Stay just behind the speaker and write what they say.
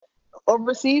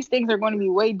overseas things are going to be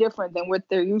way different than what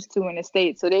they're used to in the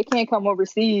States. So they can't come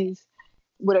overseas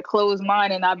with a closed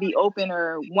mind and not be open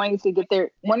or wanting to get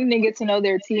to know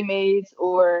their teammates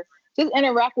or just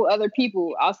interact with other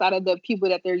people outside of the people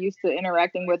that they're used to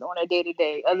interacting with on a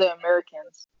day-to-day, other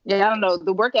Americans. Yeah, I don't know.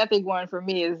 The work ethic one for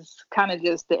me is kind of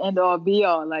just the end all be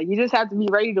all. Like, you just have to be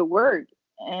ready to work,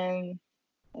 and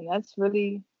that's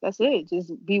it.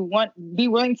 Just be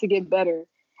willing to get better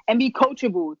and be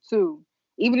coachable too.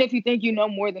 Even if you think you know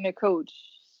more than a coach,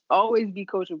 always be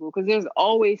coachable because there's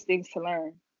always things to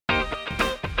learn.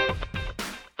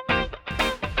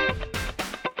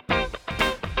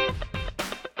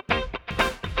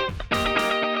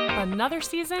 Another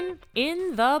season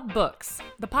in the books.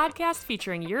 The podcast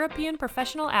featuring European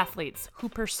professional athletes who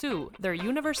pursue their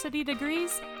university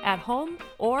degrees at home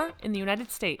or in the United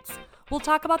States. We'll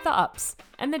talk about the ups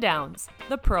and the downs,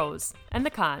 the pros and the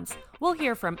cons. We'll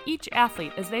hear from each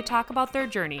athlete as they talk about their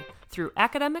journey through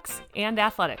academics and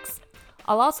athletics.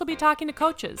 I'll also be talking to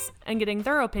coaches and getting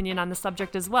their opinion on the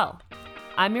subject as well.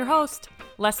 I'm your host,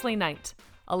 Leslie Knight,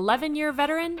 11-year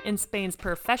veteran in Spain's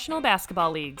professional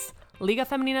basketball leagues, Liga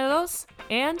Femenina 2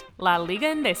 and La Liga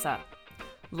Endesa.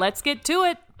 Let's get to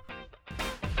it!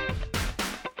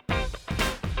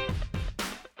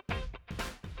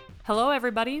 Hello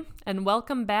everybody, and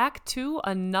welcome back to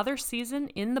another season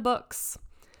in the books.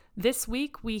 This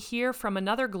week we hear from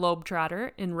another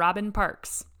globetrotter in Robin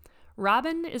Parks.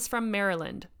 Robin is from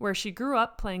Maryland, where she grew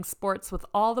up playing sports with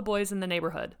all the boys in the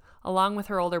neighborhood, along with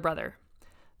her older brother.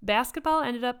 Basketball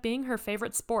ended up being her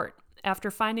favorite sport,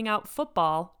 after finding out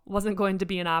football wasn't going to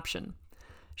be an option.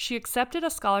 She accepted a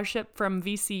scholarship from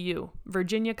VCU,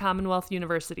 Virginia Commonwealth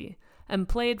University, and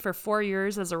played for 4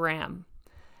 years as a Ram.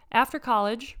 After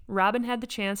college, Robin had the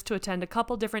chance to attend a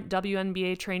couple different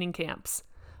WNBA training camps,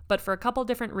 but for a couple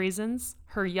different reasons,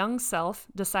 her young self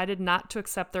decided not to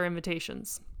accept their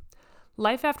invitations.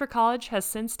 Life after college has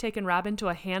since taken Robin to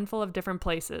a handful of different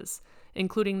places,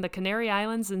 including the Canary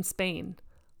Islands in Spain,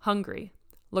 Hungary,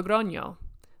 Logroño,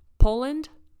 Poland,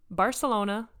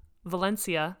 Barcelona,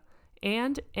 Valencia,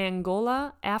 and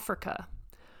Angola, Africa.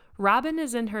 Robin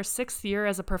is in her 6th year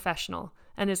as a professional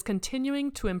and is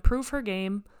continuing to improve her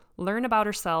game, learn about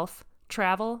herself,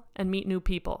 travel, and meet new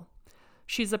people.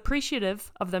 She's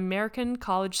appreciative of the American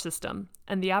college system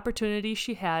and the opportunity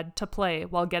she had to play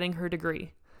while getting her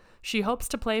degree. She hopes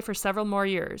to play for several more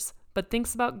years, but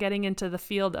thinks about getting into the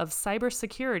field of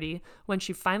cybersecurity when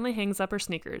she finally hangs up her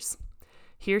sneakers.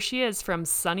 Here she is from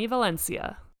sunny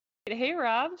Valencia. Hey,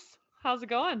 Robs. How's it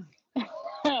going?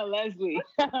 Leslie,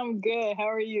 I'm good. How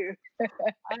are you?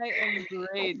 I am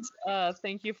great.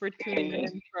 Thank you for tuning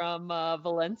in from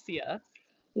Valencia.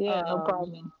 Yeah, no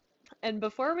problem. And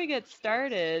before we get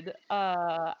started,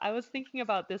 I was thinking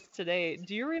about this today.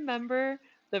 Do you remember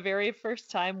the very first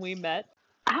time we met?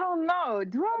 I don't know.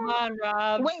 Come on,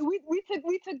 Robs. Wait, we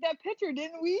took that picture,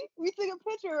 didn't we? We took a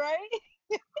picture,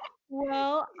 right?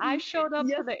 Well, I showed up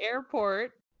to the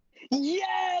airport.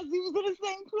 Yes, we was on the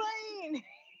same plane.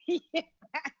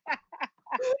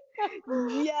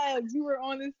 Yes, you were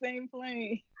on the same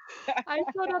plane. I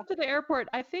showed up to the airport.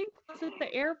 I think, was it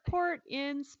the airport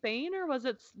in Spain or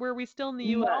were we still in the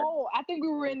U.S.? No, I think we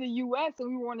were in the U.S. and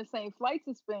we were on the same flight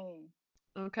to Spain.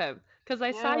 Okay, because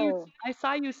I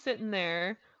saw you sitting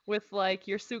there with like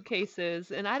your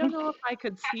suitcases, and I don't know if I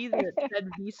could see that it said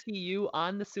VCU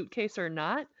on the suitcase or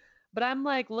not, but I'm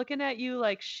like looking at you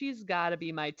like she's got to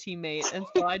be my teammate, and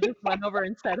so I just went over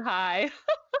and said hi.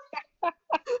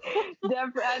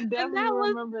 I definitely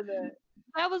remember that.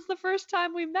 That was the first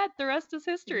time we met. The rest is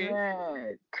history.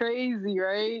 Yeah, crazy,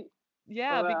 right?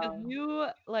 Yeah, because you,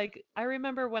 like, I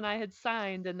remember when I had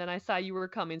signed and then I saw you were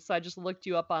coming, so I just looked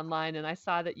you up online and I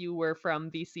saw that you were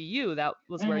from VCU. That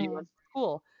was where you went to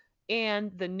school.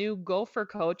 And the new Gopher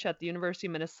coach at the University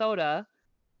of Minnesota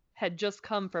had just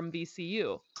come from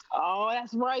VCU. Oh,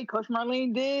 that's right. Coach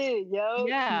Marlene did. Yo,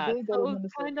 yeah, she did so it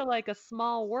was kind of like a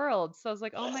small world. So I was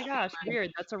like, oh my gosh,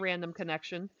 weird. That's a random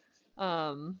connection.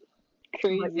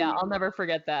 Crazy. But yeah, I'll never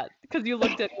forget that because you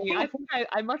looked at me. I think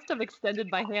I must have extended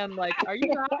my hand like, are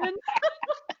you Robin?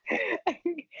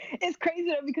 It's crazy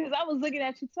though because I was looking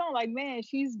at you too. I'm like, man,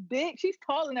 she's big. She's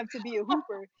tall enough to be a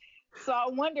hooper. So I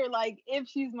wonder like if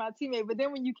she's my teammate. But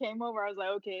then when you came over, I was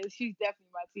like, okay, she's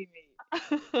definitely my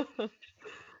teammate.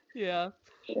 Yeah.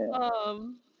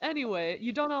 Anyway,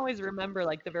 you don't always remember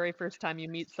like the very first time you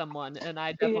meet someone, and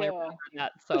I definitely remember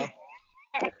that. So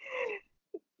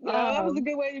that was a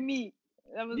good way to meet.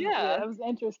 That was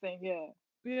interesting.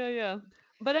 Yeah.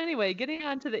 But anyway, getting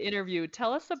on to the interview,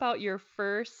 tell us about your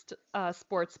first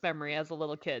sports memory as a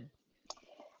little kid.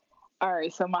 All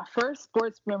right, so my first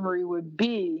sports memory would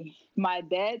be my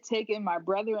dad taking my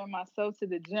brother and myself to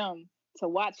the gym to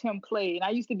watch him play. And I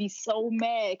used to be so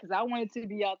mad because I wanted to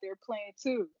be out there playing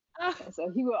too. And so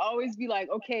he would always be like,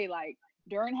 okay, like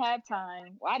during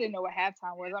halftime, well, I didn't know what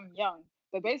halftime was. I'm young.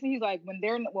 But basically he's like, when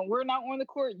we're not on the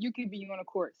court, you can be on the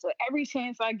court. So every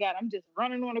chance I got, I'm just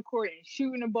running on the court and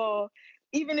shooting the ball.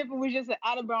 Even if it was just an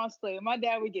out of bounds play, my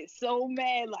dad would get so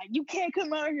mad, like, you can't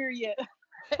come out here yet.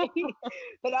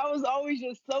 But I was always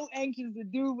just so anxious to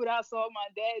do what I saw my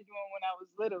dad doing when I was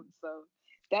little. So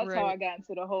that's how Right. I got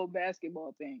into the whole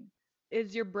basketball thing.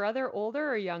 Is your brother older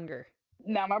or younger?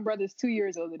 Now my brother's 2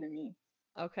 years older than me.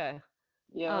 Okay.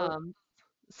 Yo, Um,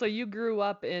 so you grew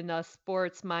up in a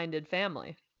sports-minded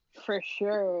family. for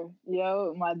sure.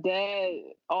 Yo, my dad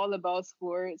all about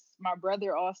sports. My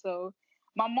brother also.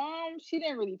 My mom, she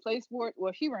didn't really play sport.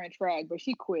 Well, she ran track, but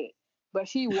she quit. But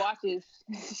she watches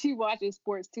she watches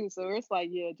sports too. So it's like,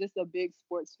 yeah, just a big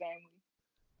sports family.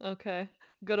 Okay.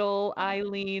 Good old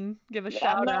Eileen. Give a I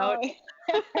shout out. know.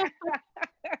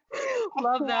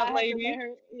 Love that I had to lady. let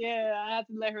her. Yeah, I had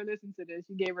to let her listen to this.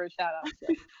 You gave her a shout out. So.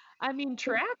 I mean,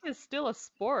 track is still a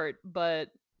sport, but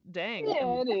dang, I Yeah,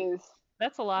 mean, it is.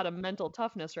 that's a lot of mental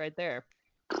toughness right there.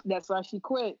 That's why she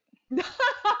quit.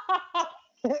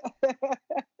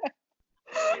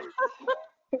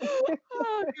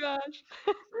 Oh gosh.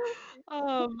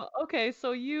 Okay,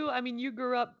 so I mean, you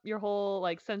grew up your whole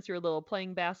like since you were little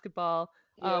playing basketball.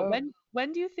 Yeah.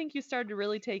 When do you think you started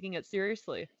really taking it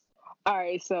seriously? All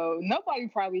right. So nobody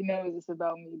probably knows this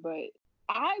about me, but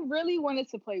I really wanted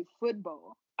to play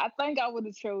football. I think I would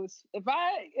have chose if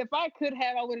I could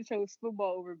have, I would have chose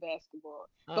football over basketball.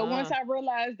 But once Uh, I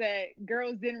realized that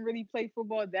girls didn't really play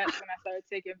football, that's when I started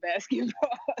taking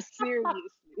basketball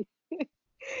seriously.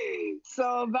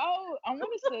 So about I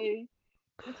want to say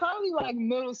probably like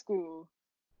middle school.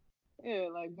 Yeah,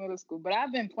 like middle school. But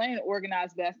I've been playing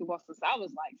organized basketball since I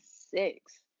was like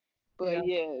 6. yeah. But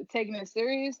yeah, taking it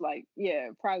serious, like yeah,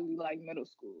 probably like middle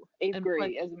school, eighth And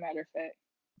grade, as a matter of fact.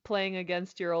 playing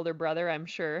against your older brother, I'm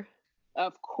sure.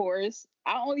 Of course,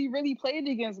 I only really played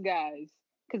against guys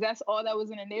because that's all that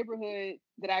was in the neighborhood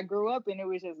that I grew up in. It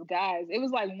was just guys. It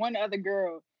was like one other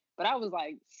girl, but I was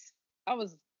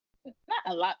not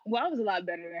a lot. Well, I was a lot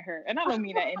better than her, and I don't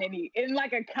mean that in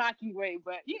like a cocky way,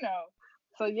 but you know.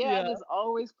 So yeah, I Yeah. just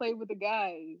always played with the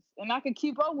guys, and I could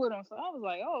keep up with them. So I was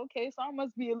like, oh, okay, so I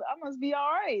must be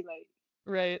all right. Like,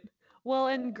 Right. Well,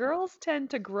 and girls tend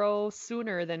to grow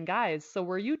sooner than guys. So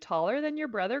were you taller than your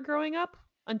brother growing up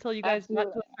until you guys got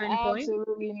absolutely, to a certain point?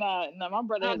 absolutely not. No, my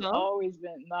brother Oh, has no? always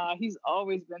been. Nah, he's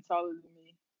always been taller than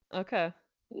me. Okay.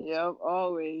 Yep,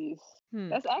 always. Hmm.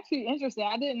 That's actually interesting.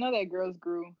 I didn't know that girls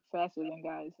grew faster than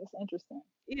guys. That's interesting.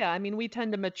 Yeah, I mean, we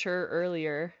tend to mature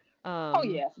earlier. Oh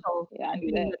yeah, So yeah, I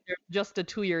knew being that. that there's just a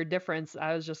 2-year difference,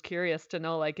 I was just curious to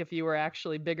know like if you were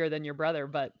actually bigger than your brother,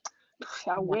 but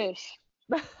I wish.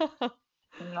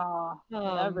 Nah,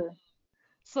 um, never.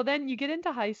 so then you get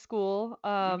into high school.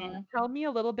 Hmm. Tell me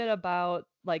a little bit about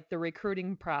like the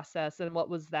recruiting process and what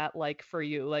was that like for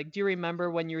you? Like, do you remember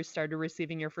when you started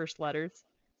receiving your first letters?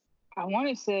 I want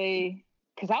to say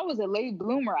because I was a late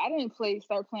bloomer. I didn't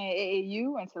start playing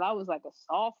AAU until I was like a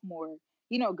sophomore.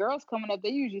 You know, girls coming up, they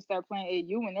usually start playing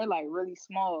AAU when they're like really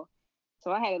small.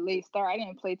 So I had a late start. I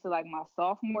didn't play till like my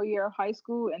sophomore year of high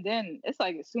school, and then it's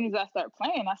like as soon as I start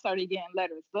playing, I started getting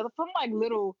letters. But from like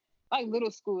little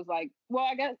schools, like well,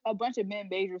 I got a bunch of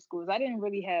mid-major schools. I didn't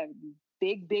really have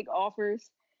big offers,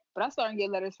 but I started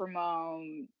getting letters from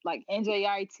like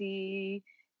NJIT,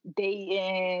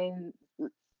 Dayton,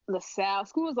 LaSalle,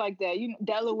 schools like that, you know,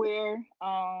 Delaware,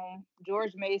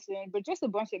 George Mason, but just a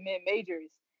bunch of mid majors.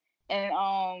 And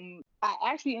I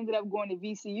actually ended up going to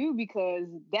VCU because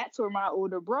that's where my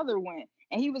older brother went.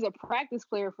 And he was a practice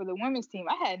player for the women's team.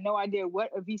 I had no idea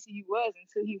what a VCU was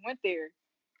until he went there.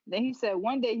 Then he said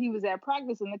one day he was at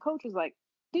practice and the coach was like,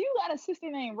 "Do you got a sister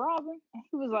named Robin?" And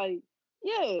he was like,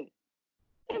 "Yeah."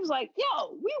 It was like,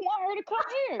 "Yo, we want her to come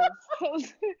here."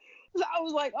 So I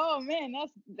was like, "Oh man,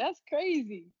 that's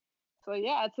crazy." So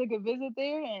yeah, I took a visit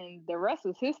there, and the rest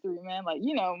was history, man. Like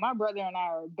you know, my brother and I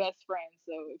are best friends.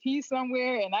 So if he's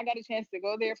somewhere and I got a chance to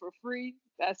go there for free,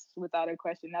 that's without a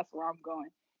question. That's where I'm going.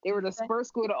 They were the first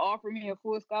school to offer me a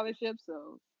full scholarship.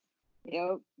 So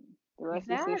yep, the rest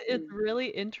is That is history. really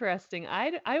interesting.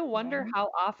 I wonder Yeah, how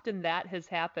often that has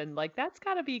happened. Like that's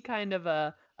got to be kind of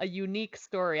a unique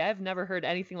story. I've never heard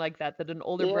anything like that, that an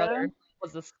older yeah, brother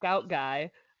was a scout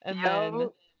guy and then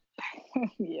yo,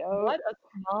 yo, what a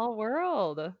small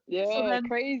world. So yeah, then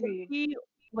crazy.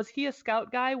 was he a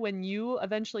scout guy when you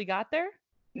eventually got there?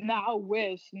 Nah, I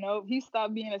wish. Nope. He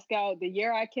stopped being a scout the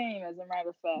year I came, as a matter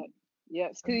of fact.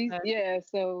 Yes, Okay.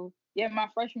 so yeah, my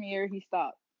freshman year he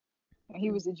stopped when he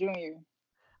was a junior.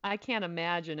 I can't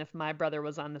imagine if my brother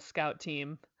was on the scout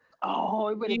team. Oh,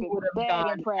 it would He have would been have bad in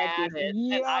gone at practice. it,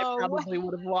 and I Yo, probably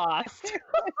would have lost.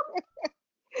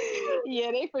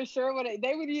 yeah, they for sure would have.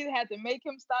 They would either have to make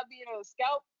him stop being a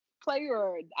scout player,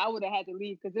 or I would have had to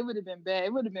leave because it would have been bad.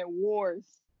 It would have been wars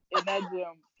in that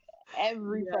gym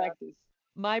every Yeah. practice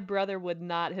My brother would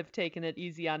not have taken it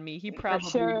easy on me. He for probably,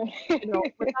 sure.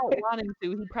 without wanting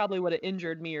to, he probably would have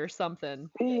injured me or something.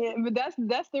 Yeah, but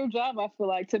that's their job. I feel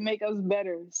like to make us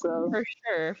better. So For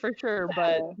sure, for sure.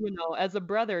 But, yeah, as a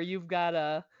brother,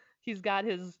 he's got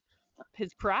his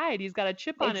pride. He's got a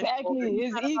chip on his shoulder. exactly. He's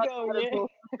His not about to ego. let his Yeah, little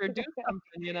sister do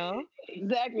something.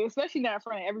 exactly. Especially not in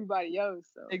front of everybody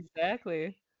else. So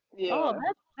Exactly. Oh, yeah,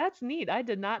 that's neat. I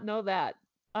did not know that.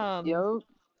 Um, yo.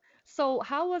 so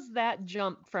how was that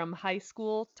jump from high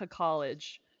school to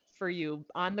college for you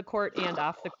on the court and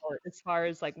off the court as far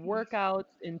as like workouts,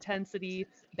 intensity,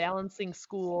 balancing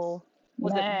school?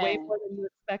 Was it way Man, more than you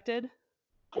expected?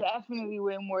 definitely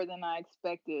way more than I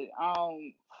expected.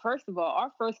 First of all,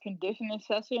 our first conditioning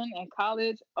session in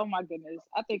college, oh my goodness,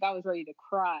 I think I was ready to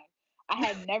cry. I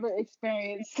had never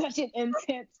experienced such an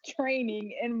intense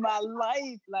training in my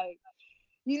life. Like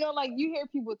you hear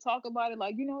people talk about it,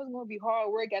 like, it's going to be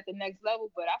hard work at the next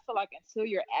level. But I feel like until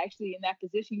you're actually in that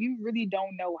position, you really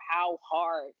don't know how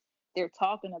hard they're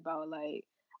talking about. Like,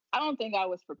 I don't think I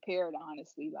was prepared,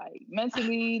 honestly, like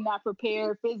mentally not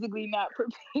prepared, physically not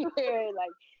prepared.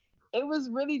 Like, it was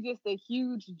really just a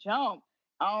huge jump.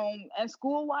 And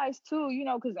school wise too,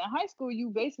 because in high school, you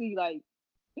basically like,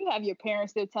 you have your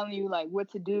parents there telling you like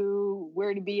what to do,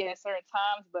 where to be at certain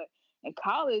times. But in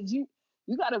college, you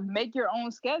got to make your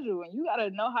own schedule, and you got to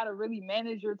know how to really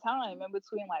manage your time in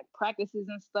between like practices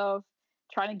and stuff,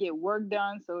 trying to get work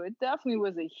done. So it definitely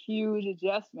was a huge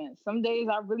adjustment. Some days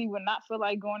I really would not feel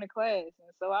like going to class,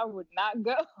 and so I would not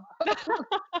go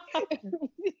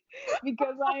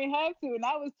because I didn't have to, and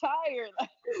I was tired.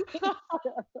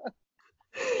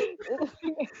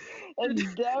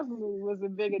 It definitely was a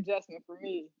big adjustment for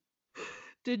me.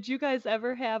 Did you guys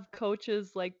ever have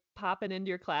coaches like popping into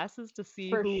your classes to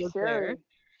see For who was there? sure.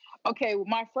 Okay, well,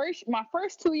 my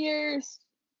first 2 years,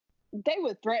 they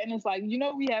would threaten us like,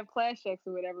 we have class checks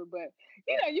or whatever, but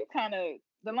you kind of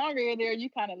the longer you're there, you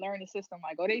kind of learn the system.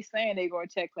 Like, oh, they saying they going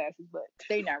to check classes, but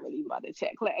they not really about to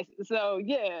check classes. So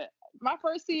yeah, my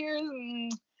first 2 years,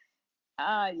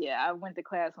 yeah, I went to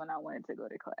class when I wanted to go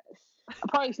to class. I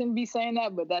probably shouldn't be saying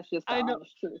that, but that's just the I know.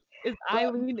 honest truth. Is But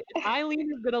Eileen if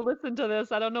Eileen is gonna listen to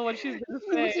this, I don't know what she's gonna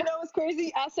say. but what's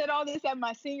crazy? I said all this at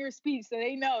my senior speech, so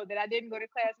they know that I didn't go to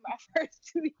class my first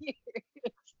 2 years.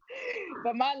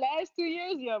 But my last 2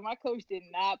 years, my coach did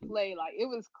not play. Like, it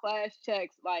was class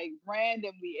checks, like,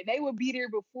 randomly, and they would be there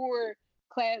before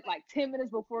class, like 10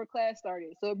 minutes before class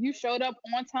started. So if you showed up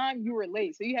on time, you were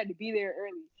late, so you had to be there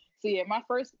early. So yeah,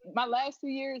 my last 2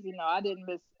 years, I didn't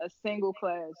miss a single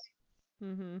class.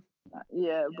 Mhm.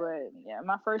 Yeah, but yeah,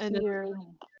 my first And year.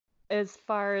 as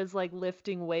far as like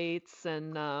lifting weights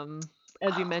and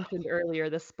as you mentioned earlier,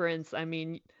 the sprints, I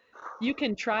mean, you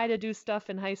can try to do stuff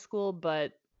in high school,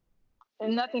 but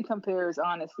And nothing compares,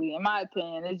 honestly, in my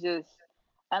opinion. It's just,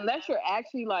 unless you're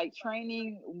actually like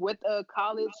training with a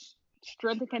college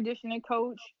strength and conditioning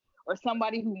coach or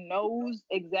somebody who knows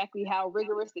exactly how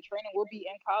rigorous the training will be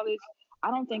in college,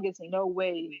 I don't think it's no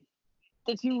way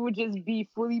that you would just be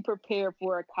fully prepared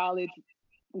for a college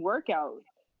workout.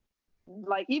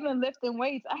 Like, even lifting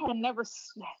weights, I had never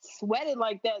sweated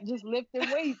like that just lifting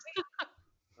weights.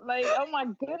 Like, oh my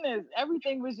goodness,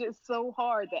 everything was just so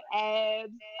hard. The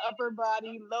abs, upper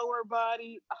body, lower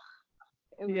body.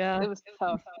 It was yeah. it was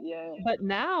tough. Yeah, But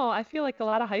now I feel like a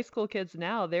lot of high school kids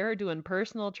now, they're doing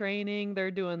personal training,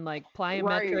 they're doing like right.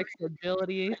 plyometrics,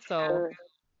 agility, so Sure.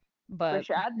 For but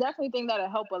sure. I definitely think that'll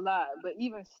help a lot. But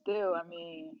even still, I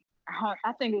mean,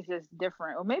 I think it's just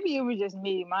different. Or maybe it was just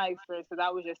me, my experience, because I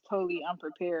was just totally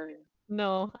unprepared.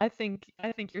 no, I think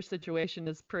your situation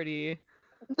is pretty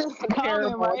Common,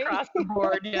 comparable right? across the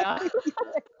board, yeah.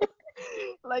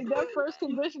 Like, that first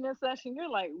conditioning session, you're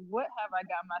like, what have I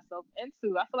got myself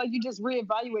into? I feel like you just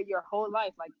reevaluate your whole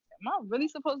life. Like, am I really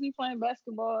supposed to be playing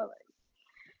basketball? Like,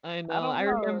 I I know. don't I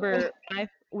know. remember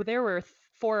there were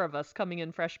four of us coming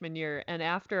in freshman year, and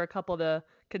after a couple of the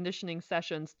conditioning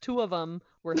sessions, two of them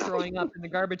were throwing up in the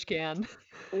garbage can,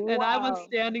 and I was Wow.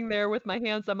 standing there with my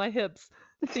hands on my hips,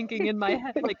 thinking in my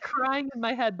head, like crying in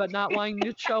my head, but not wanting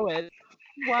to show it,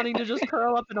 wanting to just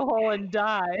curl up in a hole and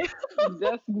die.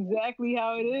 That's exactly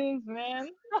how it is, man.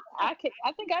 I think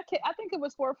it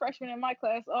was 4 freshmen in my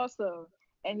class also.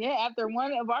 And yeah, after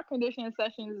one of our conditioning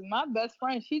sessions, my best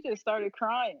friend, she just started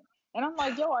crying. And I'm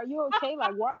like, yo, are you okay?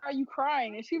 Like, why are you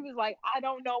crying? And she was like, I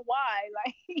don't know why.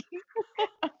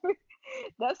 Like,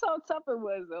 that's how tough it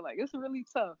was, though. Like, it's really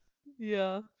tough.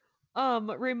 Yeah.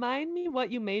 Remind me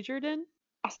what you majored in?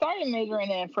 I started majoring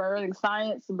in forensic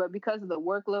science, but because of the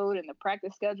workload and the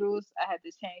practice schedules, I had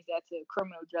to change that to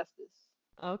criminal justice.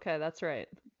 Okay, that's right.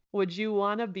 Would you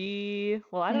want to be,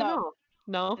 well, I don't No,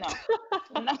 know. No?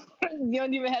 no, no. You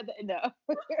don't even have to. No,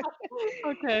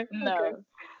 Okay, okay. no.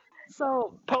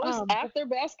 So, Post after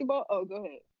basketball. Oh, go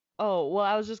ahead. oh, well,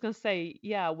 I was just gonna say,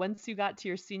 yeah, once you got to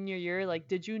your senior year, like,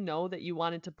 did you know that you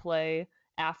wanted to play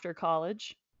after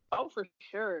college? Oh, for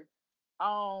sure.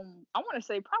 I want to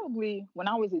say probably when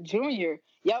I was a junior.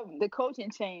 Yep, the coaching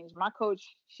changed. My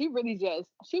coach, she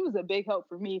was a big help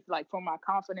for me, like for my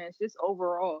confidence, just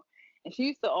overall. And she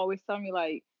used to always tell me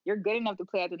like, "You're good enough to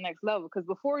play at the next level." Because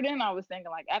before then, I was thinking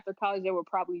like after college, that would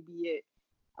probably be it.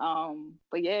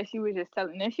 But yeah, she was just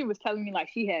telling. And then she was telling me like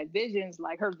she had visions,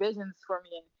 like her visions for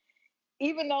me,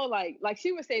 even though like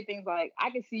she would say things like I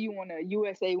could see you on a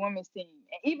USA women's team,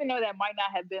 and even though that might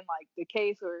not have been like the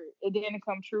case or it didn't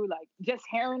come true, like just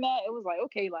hearing that it was like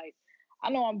okay, like I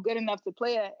know I'm good enough to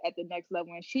play at the next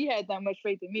level, and she had that much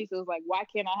faith in me, so it was like why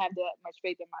can't I have that much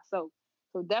faith in myself?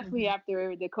 So definitely Mhm.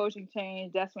 after the coaching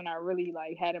change, that's when I really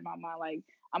like had in my mind like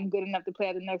I'm good enough to play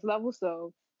at the next level,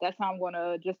 so that's how I'm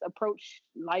gonna just approach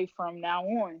life from now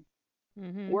on,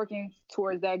 Mhm. working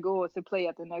towards that goal to play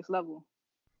at the next level.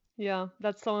 Yeah,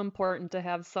 that's so important to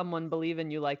have someone believe in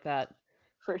you like that,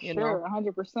 For you sure, know?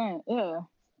 100%. Yeah.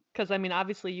 Because I mean,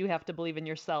 obviously you have to believe in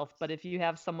yourself, but if you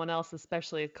have someone else,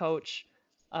 especially a coach,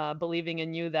 believing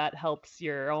in you, that helps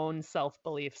your own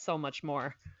self-belief so much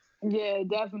more. Yeah,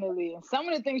 definitely. Some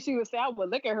of the things she would say, I would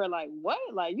look at her like, "What?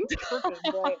 Like you tripping?"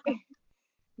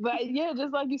 But yeah,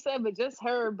 just like you said, but just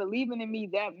her believing in me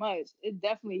that much, it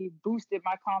definitely boosted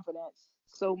my confidence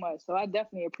so much. So I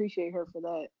definitely appreciate her for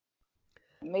that.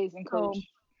 Amazing So, coach.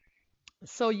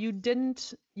 so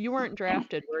you weren't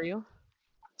drafted, were you?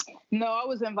 No, I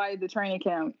was invited to training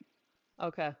camp.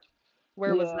 Okay.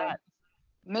 Where was Yeah, that?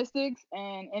 Mystics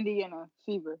and Indiana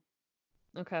Fever.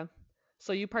 Okay.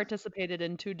 So you participated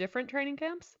in two different training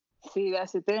camps? See,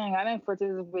 that's the thing. I didn't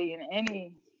participate in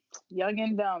any. Young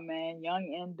and dumb, man.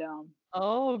 Young and dumb.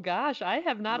 Oh gosh, I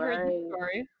have not heard this Right.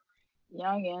 story.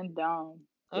 Young and dumb.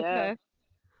 Yeah. Okay.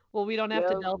 Well, we don't have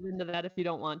to Yep. delve into that if you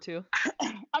don't want to.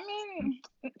 I mean,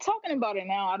 talking about it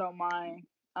now, I don't mind.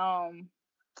 Um,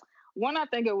 One, I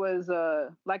think it was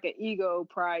like an ego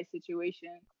pride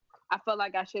situation. I felt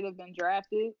like I should have been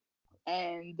drafted,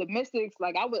 and the Mystics,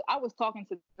 like I was talking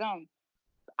to them.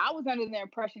 I was under the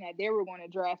impression that they were going to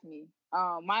draft me.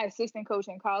 My assistant coach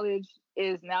in college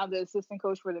is now the assistant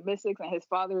coach for the Mystics, and his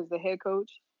father is the head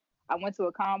coach. I went to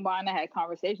a combine. I had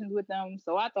conversations with them,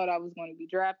 so I thought I was going to be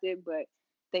drafted, but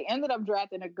they ended up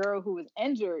drafting a girl who was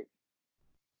injured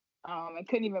and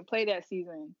couldn't even play that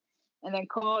season, and then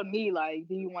called me like,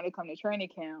 "Do you want to come to training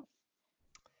camp?"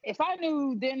 If I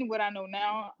knew then what I know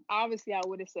now, obviously I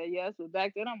would have said yes. But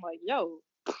back then, I'm like, "Yo,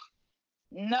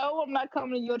 no, I'm not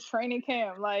coming to your training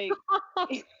camp." Like,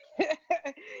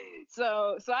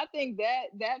 so I think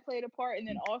that played a part, and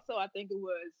then also I think it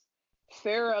was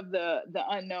fear of the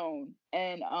unknown,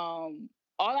 and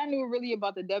all I knew really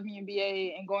about the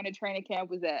WNBA and going to training camp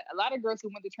was that a lot of girls who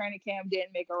went to training camp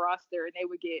didn't make a roster, and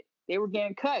they were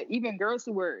getting cut. Even girls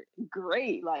who were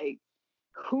great, like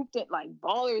hooped it like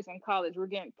ballers in college, were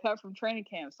getting cut from training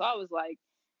camp. So I was like,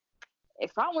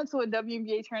 if I went to a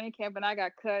WNBA training camp and I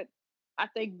got cut, I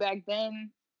think back then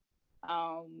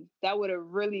that would have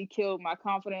really killed my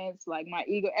confidence, like my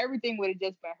ego, everything would have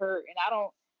just been hurt, and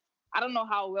I don't know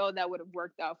how well that would have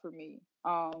worked out for me.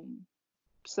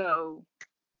 So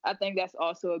I think that's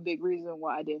also a big reason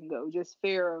why I didn't go, just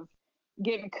fear of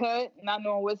getting cut, not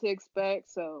knowing what to expect.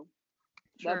 So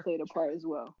that Sure. played a part as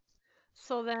well.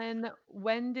 So then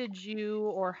when did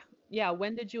you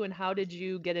and how did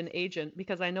you get an agent?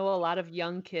 Because I know a lot of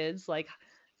young kids, like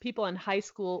people in high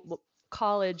school,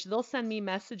 college, they'll send me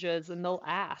messages and they'll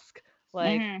ask,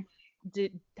 like,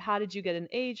 Hmm. how did you get an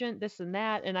agent, this and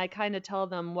that, and I kind of tell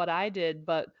them what I did,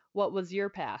 but what was your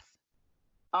path?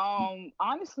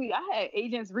 Honestly, I had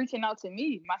agents reaching out to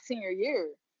me my senior year.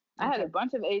 I had Okay. a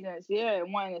bunch of agents, yeah,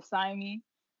 wanting to sign me.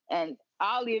 And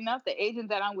oddly enough, the agent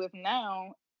that I'm with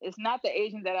now is not the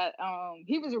agent that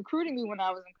he was recruiting me when I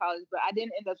was in college, but I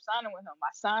didn't end up signing with him. I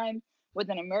signed with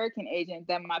an American agent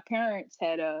that my parents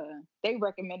had they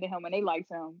recommended him and they liked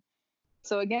him.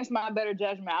 So against my better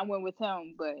judgment, I went with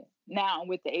him, but now I'm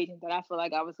with the agent that I feel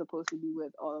like I was supposed to be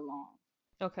with all along.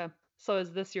 Okay. So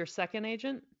is this your second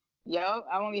agent? Yo,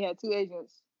 I only had two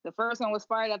agents. The first one was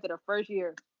fired after the first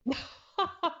year.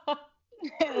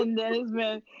 And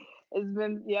then It's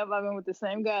been, yep, I've been with the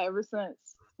same guy ever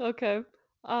since. Okay.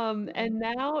 And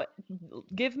Mhm. now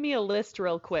give me a list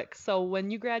real quick. So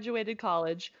when you graduated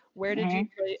college, where did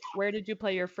you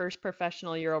play your first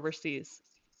professional year overseas?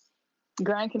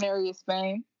 Gran Canaria,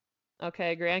 Spain.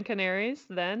 Okay, Grand Canaries,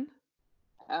 then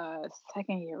Uh,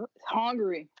 Second year,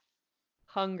 Hungary.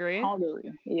 Hungary,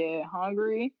 Hungary. Yeah,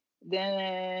 Hungary.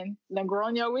 Then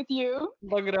Logroño with you.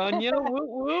 Logroño, whoop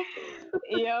whoop.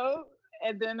 Yo.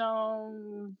 And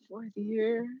then fourth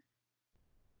year.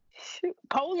 Shoot,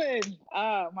 Poland.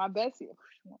 My best,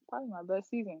 probably my best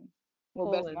season. Well,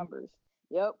 best Poland. numbers.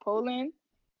 Yep, Poland.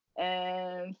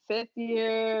 And fifth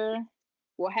year,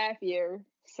 well, half year,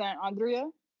 St. Andrea.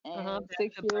 Uh-huh, And back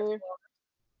sixth to year, Barcelona.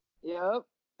 yep.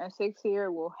 And sixth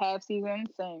year, well, half season,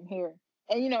 same here.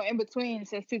 And in between,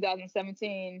 since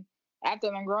 2017, after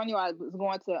Logroño, I was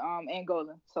going to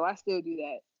Angola, so I still do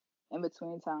that in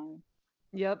between time.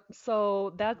 Yep.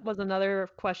 So that was another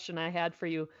question I had for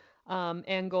you.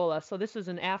 Angola. So this is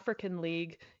an African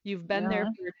league. You've been there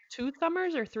Uh-huh. for 2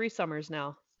 summers or 3 summers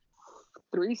now?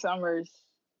 3 summers.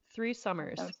 Three I'm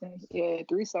summers. saying, yeah,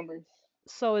 3 summers.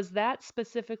 So is that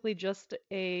specifically just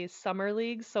a summer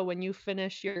league? So when you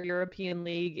finish your European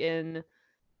league in,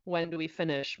 when do we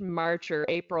finish? March or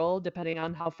April, depending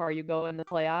on how far you go in the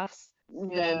playoffs, then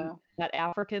Yeah, that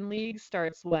African league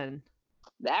starts when?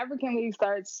 the African League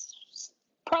starts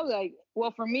probably like,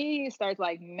 well, for me, it starts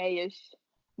like Mayish.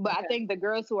 But I Okay. think the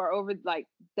girls who are over like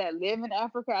that live in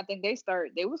Africa, I think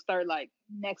they will start like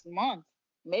next month,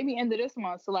 maybe end of this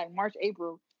month, so like March,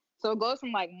 April. So it goes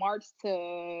from like March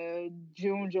to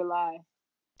June, July,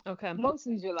 Okay.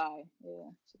 mostly July. Yeah,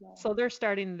 July. So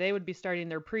they would be starting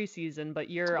their preseason, but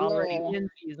you're already Yeah, in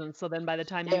season. So then by the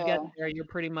time you get yeah. there, you're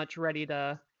pretty much ready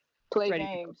to Play ready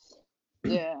to games.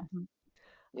 go. Yeah. Mhm.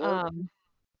 Yep. Um,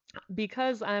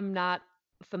 because I'm not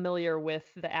familiar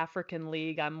with the African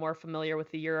League, I'm more familiar with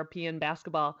the European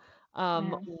basketball.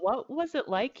 Mhm. What was it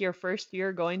like your first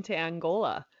year going to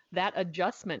Angola? That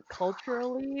adjustment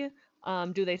culturally?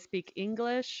 Do they speak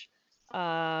English?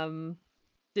 Um,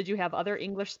 did you have other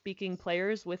English speaking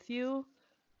players with you?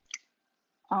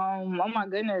 Oh my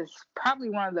goodness, probably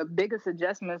one of the biggest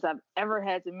adjustments I've ever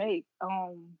had to make.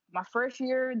 My first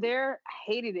year there,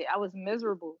 I hated it. I was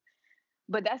miserable.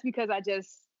 But that's because I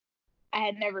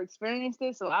had never experienced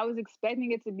it, so I was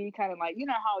expecting it to be kind of like,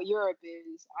 how Europe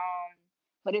is.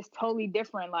 But it's totally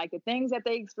different. Like the things that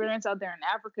they experience out there in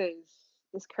Africa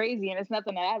is crazy, and it's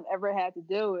nothing that I've ever had to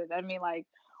deal with. I mean, like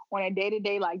on a day to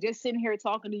day, like just sitting here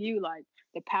talking to you, like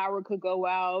the power could go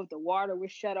out, the water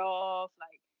was shut off,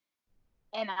 like,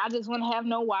 and I just wouldn't have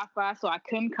no Wi-Fi, so I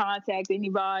couldn't contact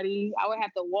anybody. I would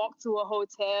have to walk to a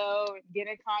hotel and get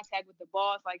in contact with the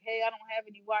boss, like, hey, I don't have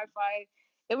any Wi-Fi.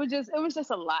 It was just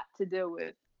a lot to deal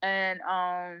with. And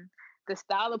the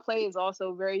style of play is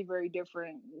also very, very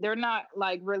different. They're not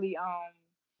like really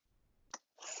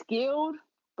skilled,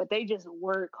 but they just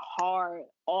work hard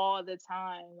all the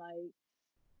time.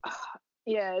 Like,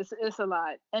 yeah, it's a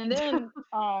lot. And then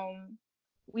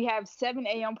we have 7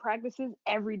 a.m. practices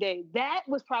every day. That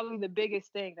was probably the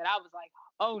biggest thing that I was like,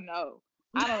 oh no,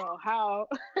 I don't know how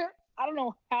I don't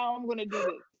know how I'm gonna do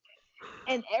this.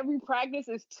 And every practice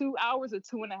is 2 hours or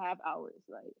 2.5 hours.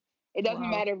 Like it doesn't Wow.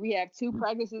 matter if we have two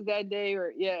practices that day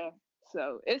or yeah.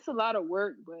 So it's a lot of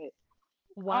work, but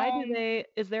um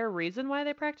Is there a reason why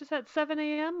they practice at 7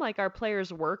 a.m.? Like, are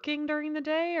players working during the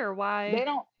day or they why?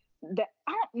 don't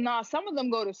I don't know. Some of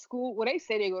them go to school. Well, they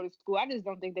say they go to school. I just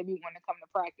don't think they be wanting to come to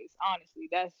practice. Honestly,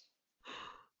 that's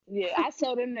yeah, I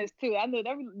told them this too. I know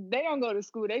they don't go to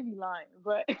school. They be lying,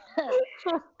 but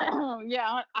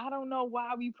yeah, I don't know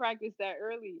why we practice that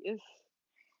early.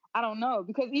 I don't know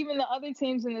because even the other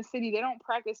teams in the city they don't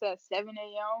practice at 7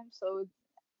 a.m. So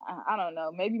I don't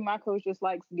know. Maybe my coach just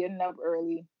likes getting up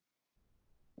early.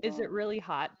 Is it really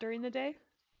hot during the day?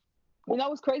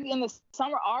 What's crazy in the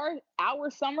summer?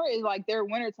 Our summer is like their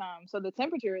winter time, so the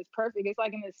temperature is perfect. It's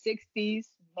like in the 60s,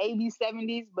 maybe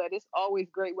 70s, but it's always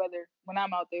great weather when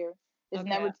I'm out there.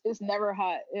 Okay. It's never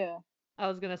hot. Yeah. I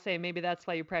was gonna say maybe that's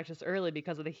why you practice early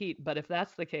because of the heat, but if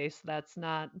that's the case, that's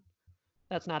not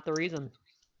the reason.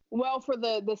 Well, for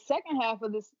the second half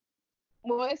of this,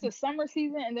 well, it's a summer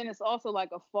season and then it's also like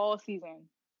a fall season.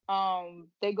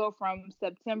 They go from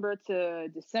September to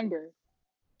December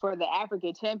for the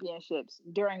African Championships.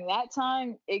 During that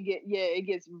time, it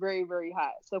gets very very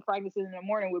hot. So practices in the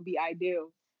morning would be ideal.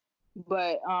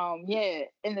 But yeah,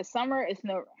 in the summer,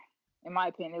 in my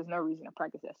opinion, there's no reason to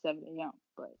practice at 7 a.m.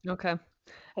 But Okay.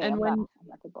 hey, And I'm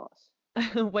not the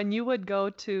boss. when you would go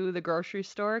to the grocery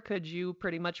store, could you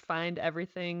pretty much find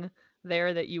everything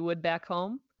there that you would back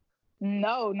home?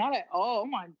 No, not at all. Oh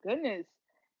my goodness.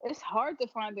 it's hard to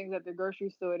find things at the grocery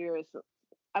store there. So,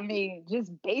 I mean,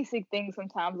 just basic things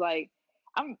sometimes. Like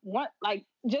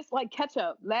just like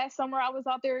ketchup. Last summer I was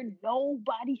out there,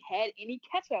 nobody had any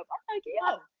ketchup. I'm like,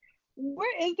 yo,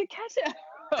 where is the ketchup?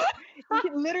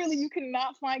 You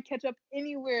cannot find ketchup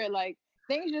anywhere. Like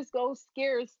things just go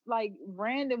scarce like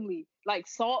randomly. Like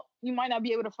salt, you might not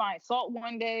be able to find salt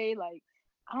one day. Like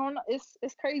I don't know.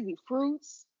 It's crazy.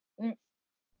 Fruits.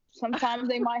 Sometimes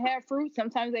they might have fruit.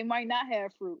 Sometimes they might not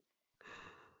have fruit.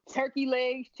 Turkey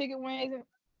legs, chicken wings.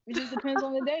 It just depends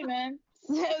on the day, man.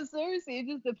 Seriously, it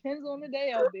just depends on the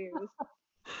day out there.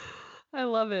 I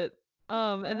love it.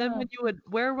 And then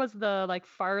where was the like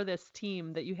farthest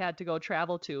team that you had to go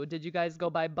travel to? Did you guys go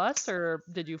by bus or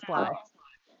did you fly?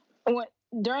 When,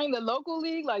 during the local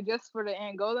league, like just for the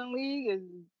Angolan league, is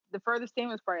the furthest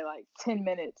team is probably like 10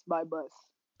 minutes by bus.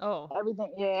 Oh,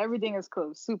 everything is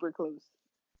close, super close.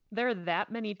 There are that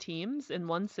many teams in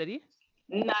one city?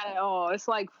 Not at all. It's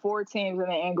like 4 teams in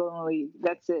the Angolan league.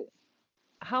 That's it.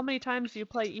 How many times do you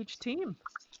play each team?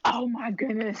 Oh my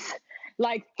goodness.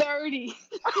 Like 30.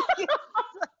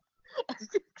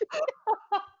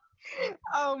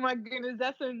 Oh my goodness.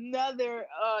 That's another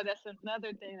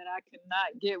thing that I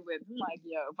cannot get with. I'm like,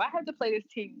 yo, if I had to play this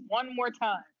team one more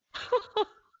time.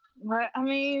 But I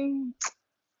mean,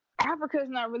 Africa is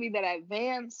not really that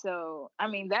advanced, so I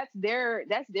mean that's their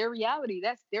reality,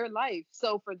 that's their life.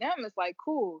 So for them, it's like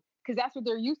cool because that's what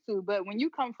they're used to. But when you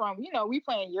come from, we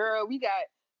play in Europe, we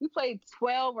played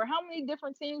 12 or how many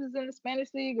different teams is in the Spanish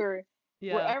league or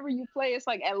wherever you play, it's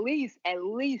like at least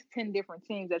 10 different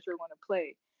teams that you're going to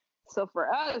play. So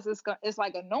for us, it's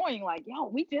like annoying, like yo,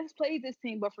 we just played this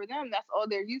team, but for them, that's all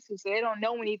they're used to, so they don't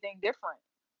know anything different.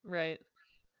 Right.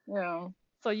 Yeah.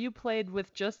 So you played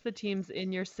with just the teams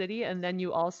in your city, and then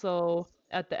you also,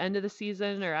 at the end of the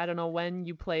season, or I don't know when,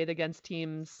 you played against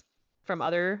teams from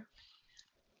other?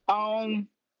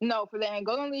 No, for the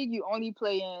Angolan League, you only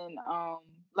play in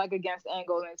like against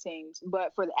Angolan teams.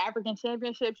 But for the African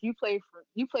Championships, you play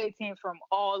teams from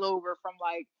all over, from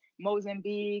like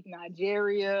Mozambique,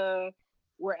 Nigeria,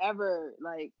 wherever,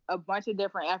 like a bunch of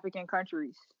different African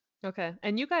countries. Okay,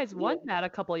 and you guys won that a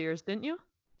couple years, didn't you?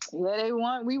 Yeah, they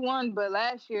won. We won, but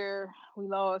last year we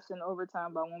lost in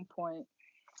overtime by 1 point.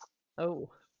 Oh.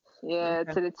 Yeah,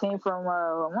 okay. To the team from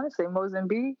I want to say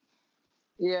Mozambique.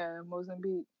 Yeah,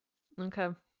 Mozambique. Okay.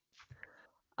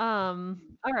 All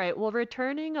right. Well,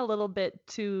 returning a little bit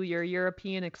to your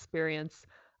European experience,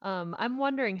 I'm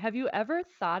wondering, have you ever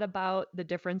thought about the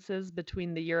differences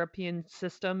between the European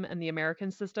system and the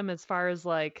American system as far as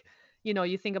like,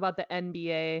 you think about the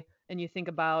NBA and you think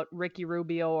about Ricky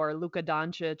Rubio or Luka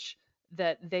Doncic,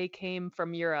 that they came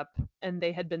from Europe and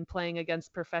they had been playing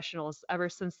against professionals ever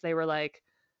since they were like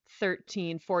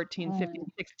 13, 14, 15,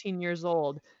 16 years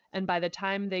old. And by the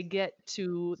time they get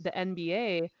to the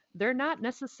NBA, they're not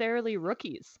necessarily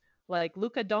rookies. Like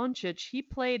Luka Doncic, he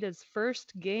played his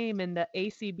first game in the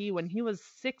ACB when he was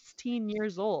 16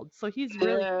 years old. So he's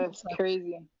really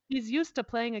crazy. He's used to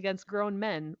playing against grown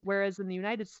men, whereas in the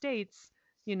United States,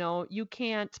 you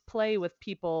can't play with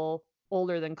people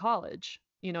older than college.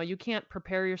 You can't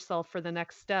prepare yourself for the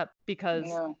next step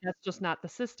because that's just not the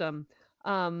system.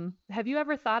 Have you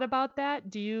ever thought about that?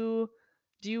 Do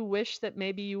you wish that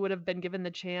maybe you would have been given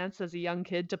the chance as a young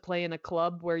kid to play in a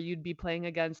club where you'd be playing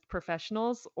against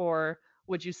professionals, or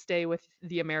would you stay with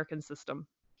the American system?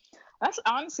 That's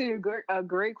honestly a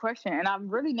great question, and I've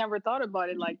really never thought about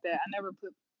it like that. I never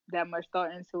put that much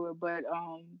thought into it, but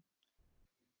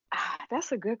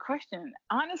that's a good question.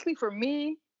 Honestly, for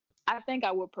me, I think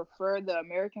I would prefer the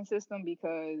American system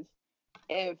because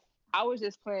if I was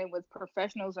just playing with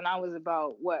professionals when I was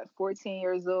about 14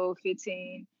 years old,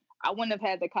 15, I wouldn't have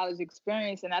had the college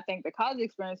experience. And I think the college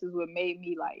experiences would make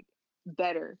me like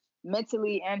better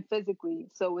mentally and physically.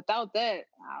 So without that,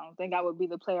 I don't think I would be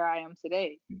the player I am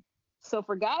today. So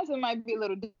for guys, it might be a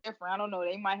little different. I don't know.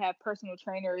 They might have personal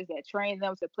trainers that train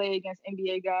them to play against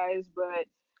NBA guys, but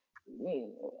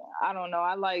I don't know.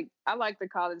 I like the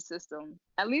college system.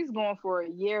 At least going for a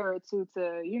year or two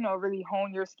to, really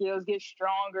hone your skills, get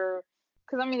stronger.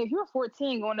 Because, I mean, if you're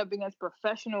 14 going up against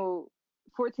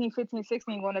 14, 15,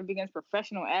 16 going up against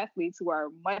professional athletes who are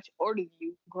much older than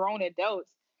you, grown adults,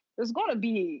 there's going to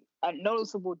be a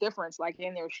noticeable difference, like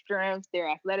in their strength, their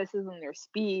athleticism, their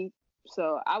speed.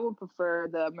 So I would prefer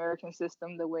the American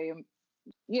system, the way,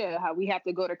 how we have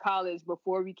to go to college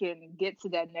before we can get to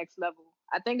that next level.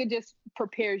 I think it just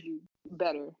prepares you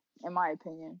better, in my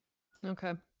opinion.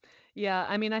 Okay. Yeah,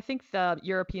 I mean, I think the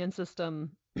European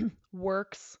system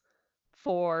works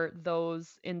for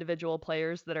those individual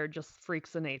players that are just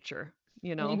freaks of nature.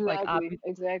 Like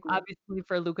Exactly. obviously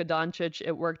for Luka Doncic,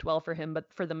 it worked well for him, but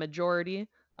for the majority,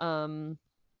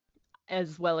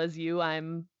 as well as you,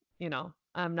 I'm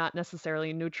not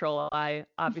necessarily neutral. I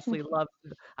obviously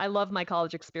I love my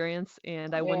college experience,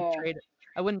 and Yeah, I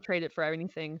wouldn't trade it for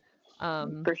anything.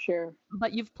 for sure.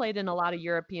 But you've played in a lot of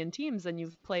European teams, and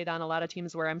you've played on a lot of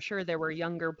teams where I'm sure there were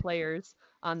younger players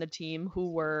on the team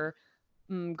who were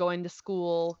going to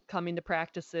school, coming to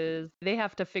practices. They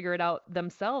have to figure it out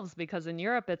themselves because in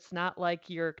Europe, it's not like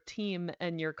your team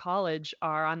and your college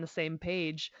are on the same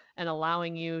page and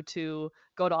allowing you to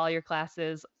go to all your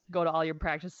classes, go to all your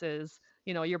practices.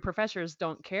 Your professors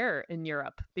don't care in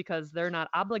Europe because they're not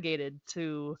obligated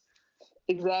to.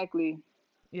 Exactly.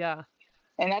 Yeah.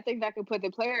 And I think that could put the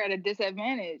player at a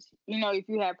disadvantage. If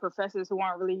you have professors who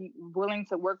aren't really willing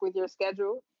to work with your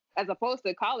schedule, as opposed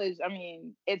to college. I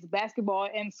mean, it's basketball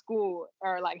and school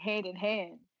are like hand in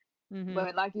hand. Hmm.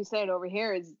 But like you said, over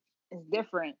here is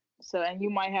different. So, and you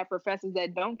might have professors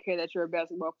that don't care that you're a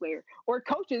basketball player, or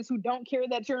coaches who don't care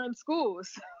that you're in schools.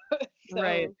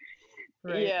 Right. So,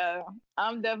 Right. yeah,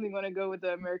 I'm definitely going to go with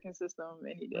the American system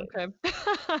any day.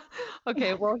 Okay.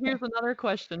 Okay, well, here's another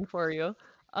question for you.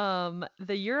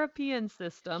 The European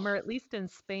system, or at least in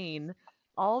Spain,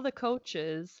 all the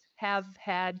coaches have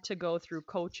had to go through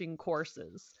coaching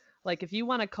courses. Like if you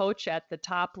want to coach at the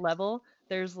top level,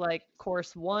 there's like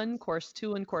course 1, course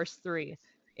 2, and course 3.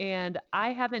 And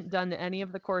I haven't done any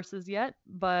of the courses yet,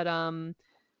 but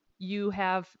you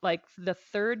have like the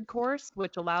third course,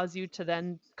 which allows you to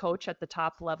then coach at the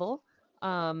top level.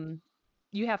 Um,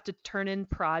 you have to turn in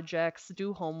projects,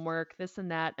 do homework, this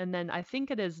and that. And then I think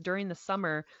it is during the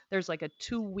summer, there's like a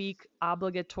 2-week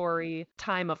obligatory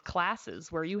time of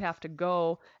classes where you have to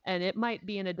go, and it might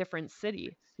be in a different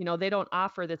city. They don't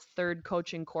offer this third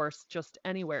coaching course just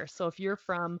anywhere. So if you're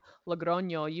from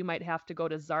Logroño, you might have to go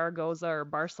to Zaragoza or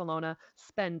Barcelona,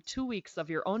 spend 2 weeks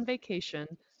of your own vacation,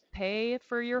 pay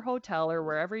for your hotel or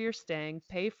wherever you're staying,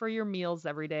 pay for your meals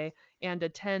every day, and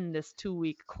attend this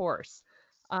 2-week course.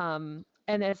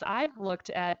 And as I've looked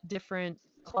at different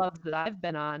clubs that I've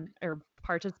been on or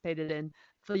participated in,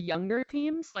 the younger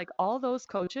teams, like all those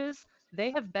coaches,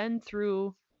 they have been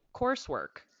through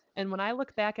coursework. And when I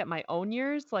look back at my own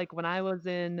years, like when I was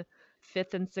in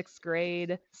fifth and sixth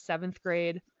grade, seventh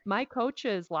grade, my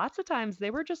coaches, lots of times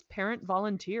they were just parent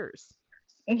volunteers.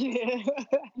 Yeah.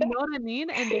 You know what I mean?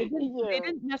 And they Yeah.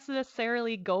 didn't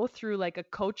necessarily go through like a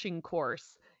coaching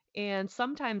course. And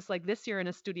sometimes like this year in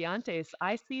Estudiantes,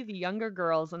 I see the younger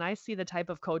girls and I see the type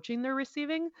of coaching they're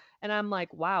receiving, and I'm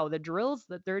like, wow, the drills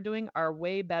that they're doing are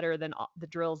way better than the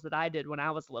drills that I did when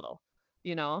I was little,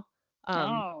 you know?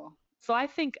 Um, Oh. so I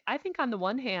think on the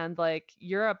one hand, like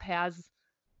Europe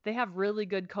they have really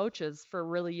good coaches for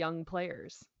really young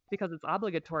players because it's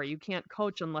obligatory. You can't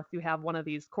coach unless you have one of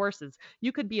these courses.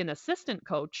 You could be an assistant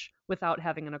coach without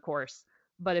having a course,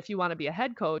 but if you want to be a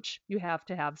head coach, you have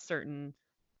to have certain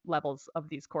levels of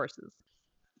these courses.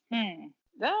 Hmm.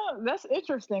 That's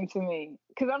interesting to me.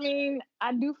 Because, I mean,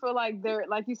 I do feel like there,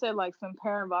 like you said, like some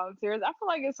parent volunteers. I feel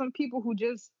like it's some people who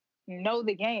just know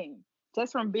the game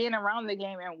just from being around the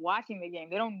game and watching the game.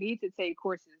 They don't need to take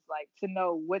courses like to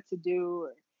know what to do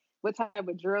or what type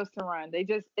of drills to run.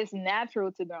 It's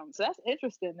natural to them. So that's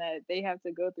interesting that they have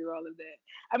to go through all of that.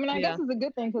 I mean, I guess Yeah. it's a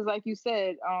good thing because, like you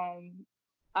said,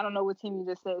 I don't know what team you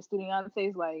just said,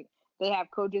 Estudiantes, like they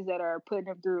have coaches that are putting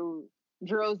them through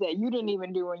drills that you didn't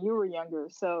even do when you were younger.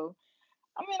 So,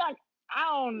 I mean, I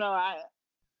don't know.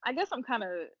 I guess I'm kind of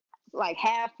like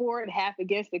half for it, half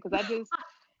against it because I just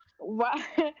why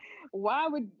why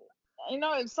would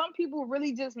if some people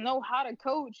really just know how to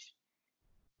coach,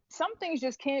 some things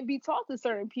just can't be taught to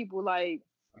certain people. Like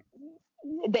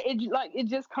it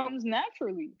just comes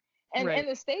naturally. And in Right.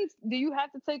 the States, do you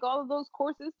have to take all of those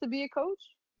courses to be a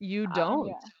coach? You I mean,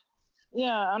 don't.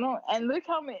 yeah, I don't. And look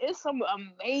how many, it's some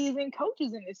amazing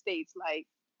coaches in the States, like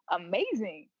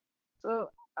amazing. So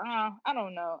I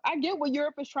don't know. I get what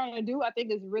Europe is trying to do. I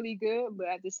think it's really good, but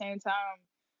at the same time,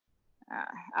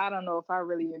 I don't know if I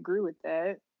really agree with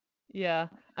that. Yeah.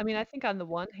 I mean, I think on the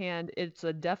one hand, it's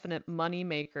a definite money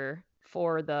maker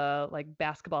for the like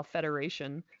basketball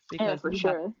federation Yeah, because for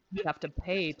sure. you have to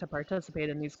pay to participate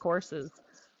in these courses.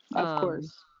 Of Um,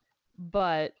 course.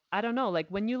 but I don't know, like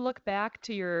when you look back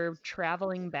to your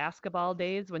traveling basketball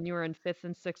days when you were in fifth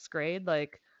and sixth grade,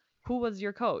 like who was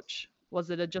your coach? Was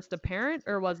it just a parent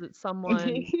or was it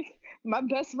someone? My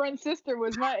best friend's sister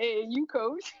was my AAU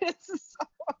coach.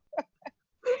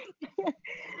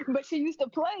 But she used to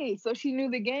play, so she knew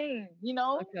the game,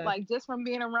 Okay, like just from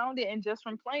being around it and just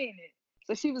from playing it.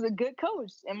 So she was a good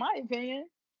coach, in my opinion.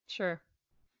 sure.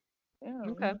 Yeah.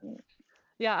 Okay.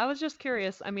 Yeah, I was just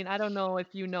curious. I mean, I don't know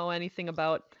if you know anything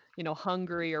about,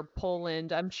 Hungary or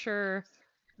Poland. I'm sure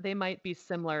they might be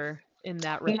similar in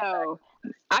that respect. No,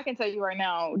 I can tell you right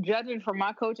now, judging from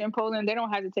my coach in Poland, they don't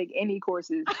have to take any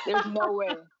courses. There's no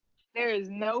way. There is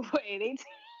no way they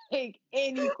take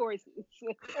any courses.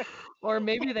 Or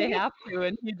maybe they have to,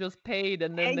 and he just paid,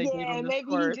 and then And they gave yeah, him and this maybe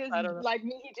he course. just I don't like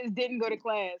me, he just didn't go to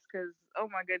class because oh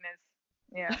my goodness.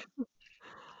 Yeah.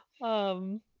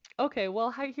 know. Okay,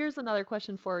 well, here's another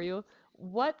question for you.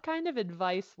 What kind of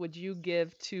advice would you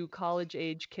give to college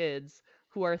age kids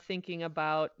who are thinking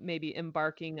about maybe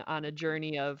embarking on a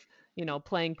journey of,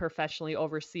 playing professionally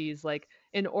overseas? Like,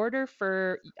 in order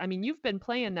for, I mean, you've been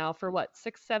playing now for what,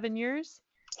 6, 7 years?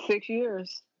 6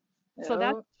 years. So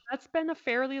that's Yep. that's been a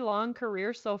fairly long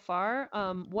career so far.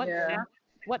 Yeah.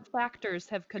 What factors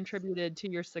have contributed to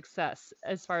your success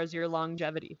as far as your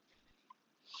longevity?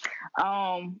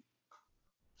 Um,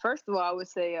 First of all, I would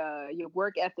say your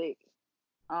work ethic.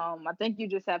 I think you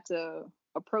just have to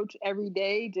approach every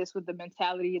day just with the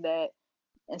mentality that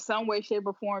in some way, shape,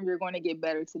 or form, you're going to get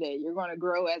better today. You're going to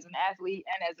grow as an athlete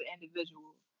and as an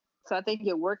individual. So I think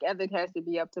your work ethic has to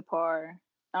be up to par.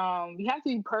 You have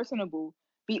to be personable,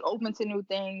 be open to new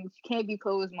things. You can't be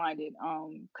closed minded.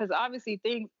 Because obviously,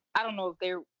 things, I don't know if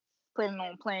they're planning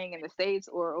on playing in the States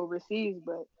or overseas,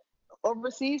 but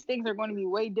overseas things are going to be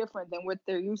way different than what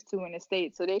they're used to in the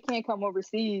States. So they can't come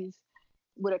overseas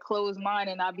with a closed mind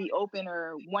and not be open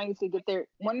or wanting to get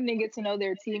to know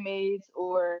their teammates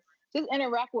or just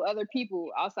interact with other people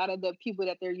outside of the people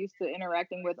that they're used to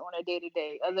interacting with on a day to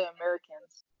day, other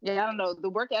Americans. Yeah, I don't know. The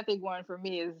work ethic one for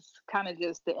me is kind of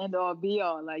just the end all be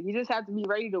all. Like you just have to be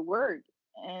ready to work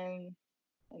and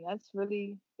that's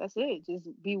it. Just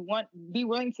be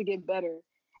willing to get better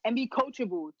and be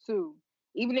coachable too.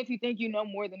 Even if you think you know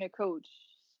more than a coach,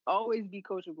 always be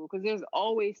coachable because there's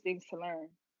always things to learn.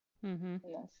 Hmm.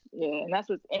 And that's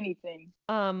with anything.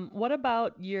 What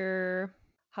about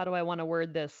how do I want to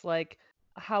word this? Like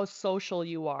how social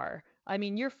you are. I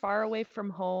mean, you're far away from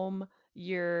home,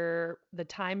 the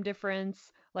time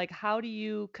difference. Like, how do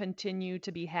you continue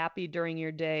to be happy during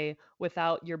your day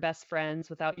without your best friends,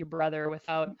 without your brother,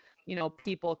 without,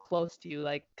 people close to you?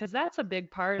 Like, because that's a big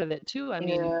part of it too. I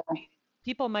mean, Yeah,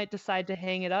 people might decide to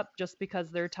hang it up just because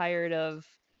they're tired of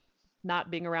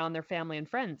not being around their family and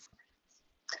friends.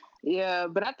 yeah,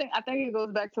 but I think it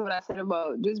goes back to what I said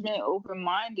about just being open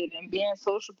minded and being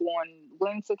sociable and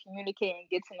willing to communicate and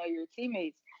get to know your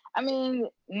teammates. I mean,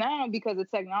 now because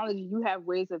of technology, you have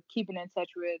ways of keeping in touch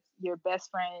with your best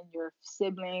friend, your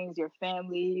siblings, your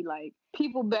family, like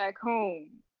people back home.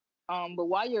 But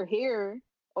while you're here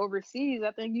overseas,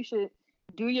 I think you should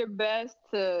do your best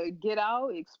to get out,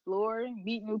 explore,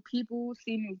 meet new people,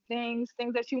 see new things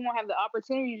that you won't have the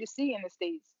opportunity to see in the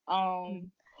States.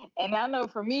 And I know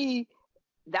for me,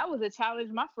 that was a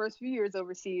challenge my first few years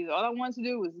overseas. All I wanted to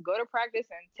do was go to practice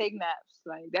and take naps.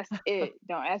 Like that's it.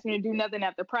 Don't ask me to do nothing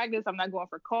after practice. I'm not going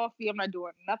for coffee. I'm not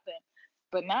doing nothing.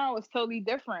 But now it's totally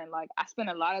different. Like I spend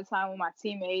a lot of time with my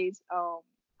teammates,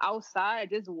 outside,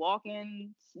 just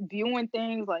walking, viewing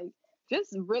things, like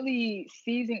just really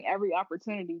seizing every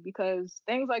opportunity because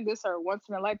things like this are once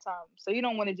in a lifetime. So you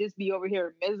don't want to just be over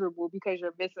here miserable because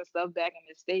you're missing stuff back in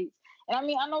the States. And I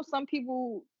mean, I know some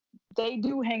people they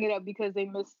do hang it up because they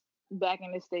miss back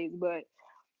in the States. But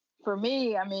for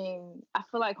me, I mean, I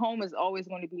feel like home is always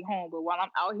going to be home. But while I'm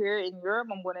out here in Europe,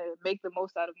 I'm going to make the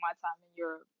most out of my time in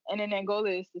Europe. And in Angola,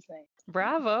 it's the same.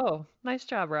 Bravo. Nice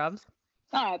job, Robs.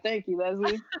 Ah, thank you,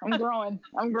 Leslie. I'm growing.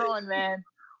 I'm growing, man.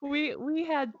 We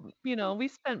had, we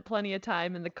spent plenty of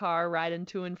time in the car riding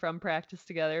to and from practice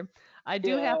together.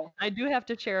 Yeah. I do have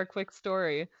to share a quick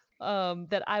story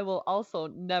that I will also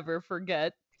never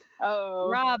forget. Oh.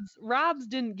 Robs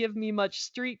didn't give me much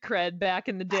street cred back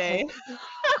in the day.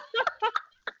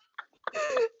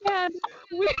 And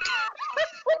we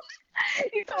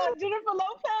You called Jennifer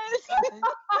Lopez?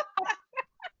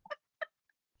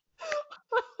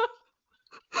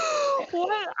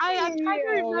 what I'm trying to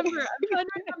Yeah. remember. I'm trying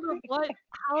to remember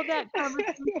how that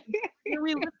conversation. Were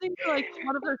we listening to like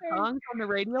one of her songs on the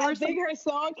radio or I something? think her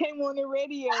song came on the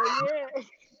radio.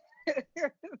 Yeah.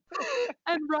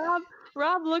 And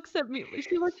Rob looks at me.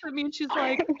 She looks at me and she's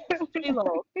like,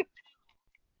 J-Lo.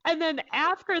 And then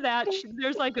after that,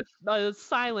 there's like a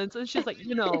silence, and she's like,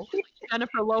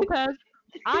 Jennifer Lopez.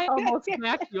 I almost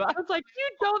smacked you. I was like, you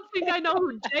don't think I know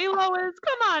who J-Lo is?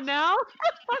 Come on now.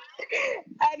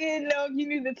 I didn't know if you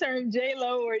knew the term J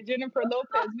Lo or Jennifer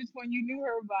Lopez, which one you knew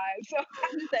her by. So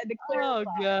I just had to Oh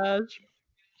clarify. gosh.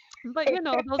 But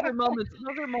those are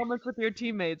moments with your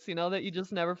teammates, that you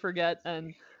just never forget.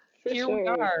 And For here we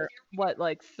sure. are, what,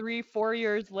 like 3, 4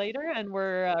 years later, and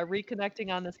we're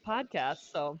reconnecting on this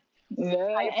podcast. So I Yeah,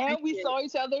 and we appreciate it. saw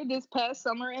each other this past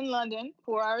summer in London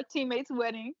for our teammate's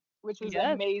wedding, which was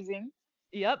Yes. amazing.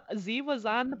 Yep. Z was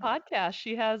on the podcast.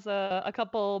 She has a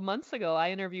couple months ago. I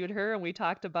interviewed her and we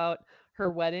talked about her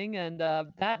wedding. And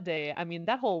that day, I mean,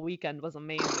 that whole weekend was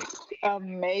amazing.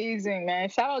 Amazing, man.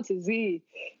 Shout out to Z.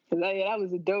 'Cause that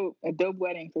was a dope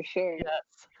wedding for sure.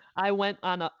 Yes. I went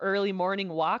on an early morning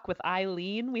walk with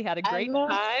Eileen. We had a I great know.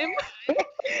 time.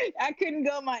 I couldn't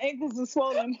go. My ankles were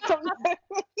swollen from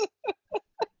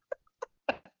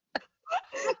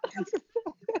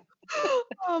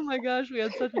Oh my gosh, we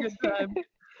had such a good time.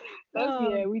 yeah,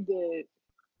 Um, we did.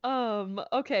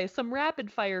 okay, some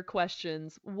rapid fire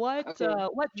questions. Okay.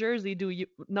 What jersey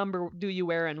number do you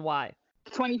wear and why?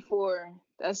 24.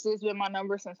 That's just been my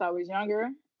number since I was younger.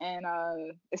 And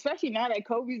especially now that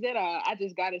Kobe's dead, I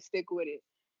just got to stick with it.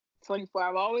 24.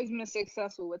 I've always been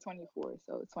successful with 24.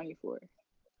 So 24.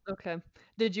 Okay.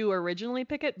 Did you originally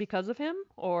pick it because of him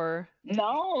or?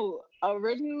 No,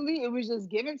 originally it was just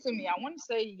given to me. I want to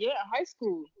say, yeah, high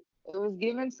school. It was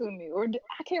given to me.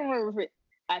 I can't remember if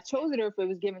I chose it or if it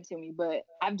was given to me, but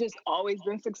I've just always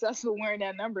been successful wearing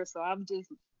that number. So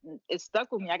it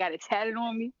stuck with me. I got it tatted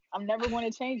on me. I'm never going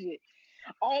to change it.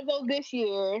 Although this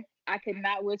year I could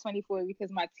not wear 24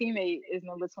 because my teammate is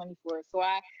number 24. So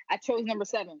I chose number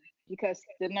 7 because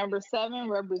the number 7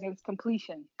 represents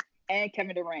completion and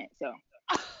Kevin Durant. So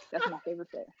that's my favorite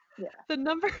player. Yeah.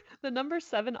 The number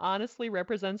 7 honestly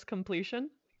represents completion.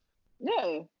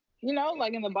 Yeah.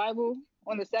 Like in the Bible,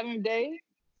 on the seventh day,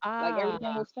 like everything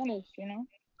Ah, was finished.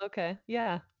 okay.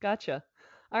 Yeah, gotcha.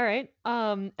 All right.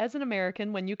 As an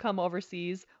American, when you come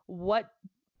overseas, what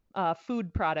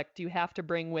food product do you have to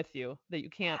bring with you that you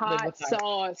can't live Hot without?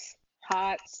 sauce.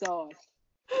 Hot sauce.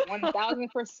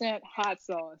 1000% hot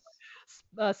sauce.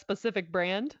 A specific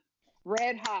brand?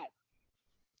 Red hot.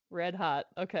 Red Hot.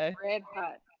 Okay. Red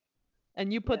hot.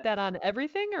 And you put Yes. that on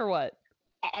everything or what?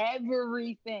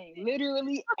 Everything.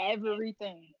 Literally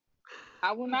everything.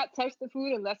 I will not touch the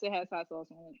food unless it has hot sauce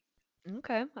on it.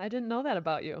 Okay, I didn't know that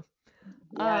about you.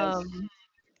 Yes. Um,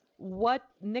 what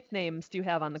nicknames do you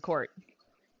have on the court?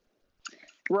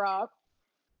 Rob.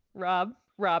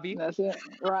 Robbie, That's it.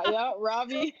 Yeah,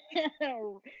 Robbie.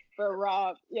 For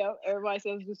Rob. Yep. Everybody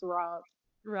says just Rob.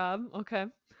 Rob. Okay.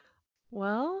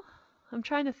 Well, I'm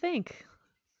trying to think.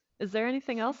 Is there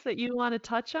anything else that you want to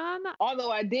touch on?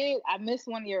 Although I missed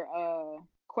one of your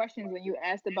questions when you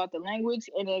asked about the language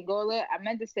in Angola. I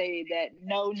meant to say that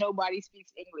nobody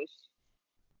speaks English.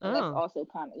 And that's Oh, also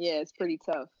yeah, it's pretty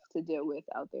tough to deal with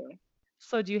out there.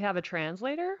 so do you have a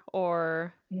translator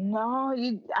or? No,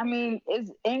 I mean, it's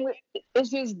English. It's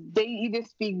just they either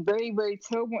speak very, very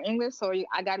terrible English, or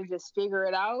I got to just figure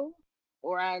it out,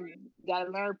 or I got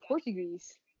to learn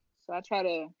Portuguese. So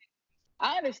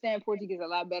I understand Portuguese a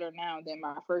lot better now than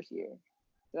my first year.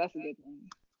 So that's a good thing.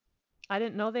 I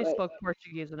didn't know they But spoke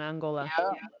Portuguese in Angola.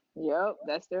 yeah, yep,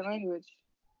 that's their language.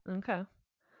 Okay.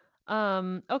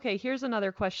 Okay, here's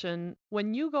another question.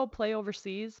 When you go play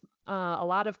overseas, a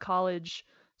lot of college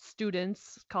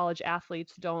students, college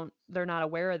athletes they're not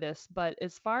aware of this, but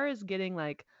as far as getting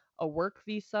like a work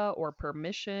visa or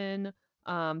permission,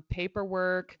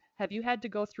 paperwork, have you had to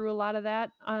go through a lot of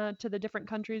that to the different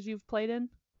countries you've played in?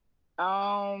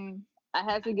 I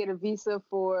had to get a visa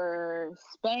for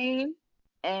Spain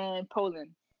and Poland.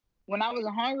 When I was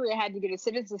in Hungary, I had to get a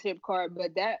citizenship card,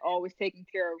 but that all was taken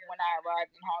care of when I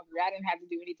arrived in Hungary. I didn't have to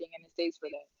do anything in the States for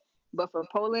that. But for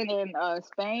Poland and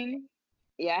Spain,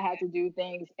 yeah, I had to do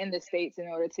things in the States in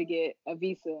order to get a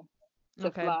visa to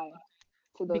Okay, fly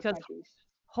to those because countries.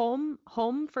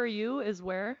 home for you is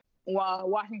where?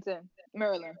 Washington,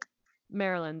 Maryland.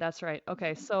 Maryland, that's right.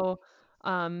 Okay, so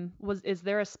is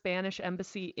there a Spanish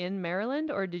embassy in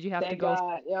Maryland or did you have to Thank go?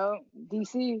 God. Yo,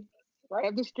 DC, right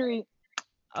up the street.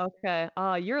 Okay.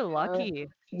 Oh, you're Uh, lucky.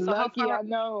 So lucky, I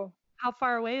know. how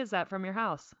far away is that from your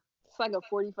house? It's like a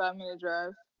 45-minute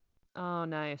drive. Oh,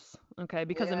 nice. Okay,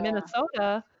 because in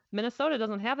Yeah. Minnesota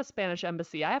doesn't have a Spanish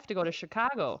embassy. I have to go to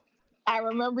Chicago. I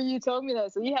remember you told me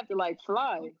that. So you have to like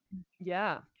fly.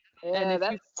 Yeah. And Yeah,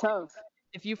 that's tough.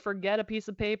 if you forget a piece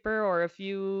of paper or if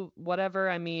you whatever,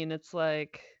 I mean, it's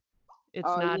like it's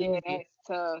Oh not yeah, easy. that's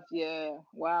tough. Yeah.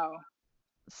 Wow.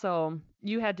 So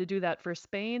you had to do that for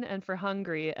Spain and for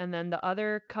Hungary, and then the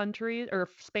other countries, or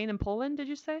Spain and Poland, did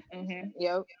you say?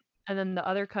 Yep. And then the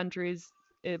other countries,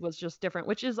 it was just different,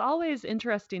 which is always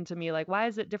interesting to me. Like, why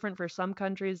is it different for some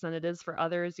countries than it is for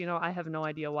others? I have no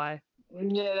idea why.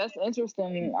 Yeah, that's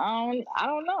interesting. I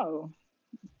don't know.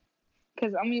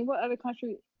 Cause I mean, what other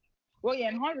country? Well, yeah,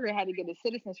 in Hungary, I had to get a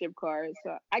citizenship card.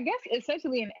 So I guess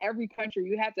essentially in every country,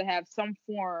 you have to have some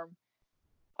form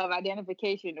of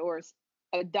identification or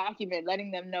a document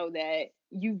letting them know that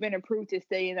you've been approved to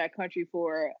stay in that country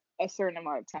for a certain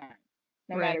amount of time,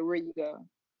 no Right. matter where you go.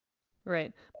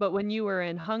 Right. But when you were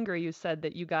in Hungary, you said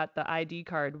that you got the ID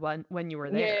card when you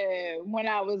were there. Yeah, when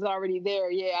I was already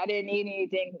there, yeah, I didn't need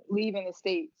anything leaving the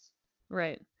States.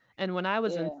 Right. And when I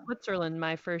was in Yeah. Switzerland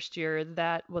my first year,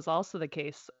 that was also the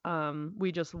case.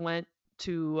 We just went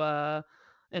to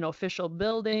an official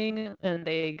building and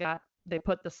they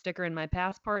put the sticker in my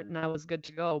passport and I was good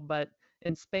to go. But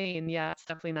in Spain, yeah, it's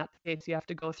definitely not the case. You have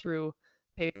to go through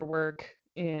paperwork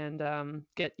and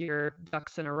get your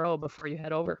ducks in a row before you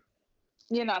head over.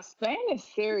 You know, Spain is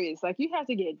serious. Like, you have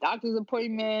to get doctor's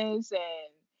appointments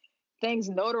and things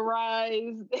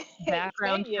notarized.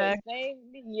 Background check.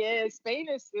 Spain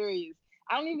is serious.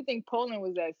 I don't even think Poland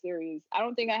was that serious. I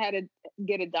don't think I had to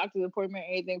get a doctor's appointment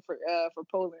or anything for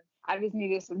Poland. I just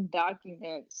needed some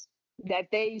documents that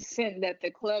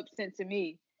the club sent to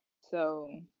me. So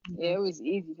yeah, it was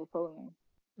easy for Poland.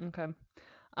 Okay.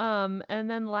 And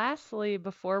then lastly,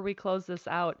 before we close this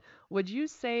out, would you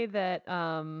say that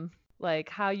like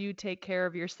how you take care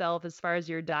of yourself as far as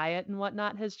your diet and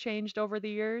whatnot has changed over the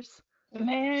years?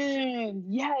 Man,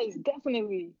 yes,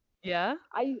 definitely. Yeah?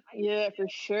 Yeah, for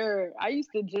sure. I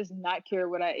used to just not care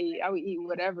what I ate. I would eat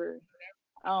whatever.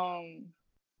 Um,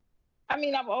 I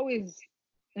mean, I've always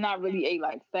not really ate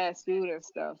like fast food or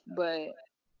stuff, but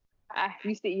I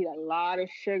used to eat a lot of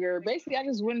sugar. Basically, I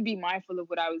just wouldn't be mindful of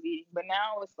what I was eating. But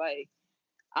now it's like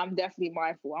I'm definitely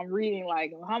mindful. I'm reading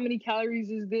like how many calories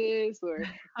is this, or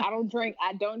I don't drink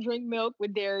milk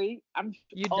with dairy. I'm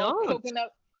You all don't?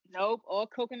 coconut. Nope, all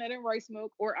coconut and rice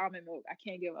milk or almond milk. I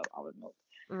can't give up almond milk.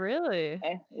 Really?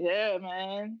 Yeah,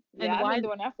 man. Yeah, And I've been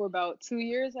doing that for about 2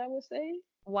 years, I would say.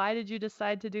 why did you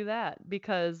decide to do that?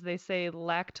 Because they say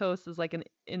lactose is like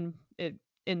it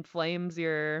inflames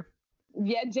your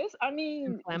Yeah, just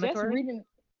inflammatory? reading.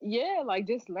 Yeah, like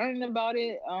just learning about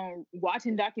it.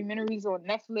 Watching documentaries on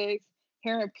Netflix,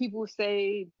 hearing people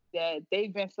say that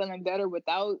they've been feeling better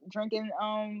without drinking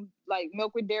like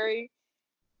milk with dairy.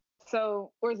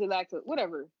 So, or is it lactose?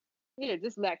 Whatever. Yeah,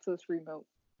 just lactose free milk.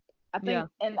 I Yeah.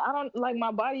 think, and I don't like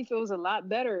my body feels a lot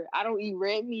better. I don't eat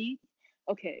red meat.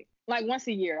 Okay, like once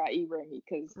a year I eat red meat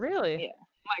because Really? yeah,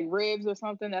 like ribs or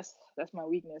something. That's my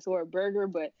weakness, or a burger.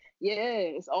 But yeah,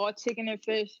 it's all chicken and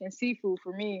fish and seafood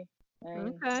for me.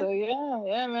 And Okay. so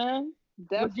yeah, man,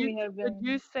 definitely have Would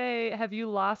you been say have you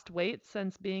lost weight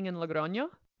since being in Logroño?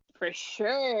 for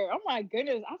sure. Oh my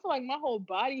goodness, I feel like my whole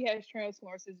body has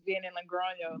transformed since being in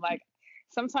Logroño. Like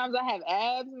sometimes I have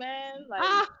abs, man. Like.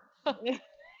 Ah!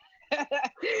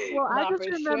 Well, Nah,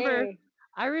 for sure.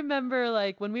 I remember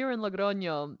like when we were in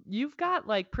Logroño, you've got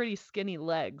like pretty skinny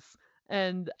legs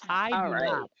and I All do not.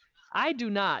 right. I do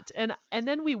not. And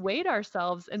then we weighed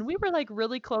ourselves and we were like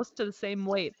really close to the same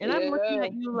weight. And I'm looking Yeah.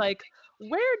 at you like,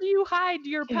 where do you hide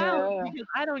your pounds? Yeah. Because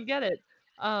I don't get it.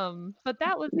 But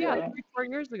that was yeah, Yeah. 3-4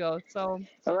 years ago. So,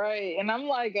 All right. And I'm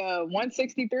like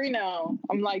 163 now.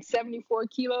 I'm like 74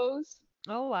 kilos.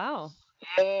 oh wow.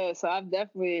 Yeah. So I've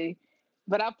definitely,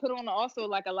 but I put on also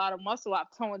like a lot of muscle.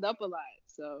 I've toned up a lot.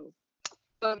 So,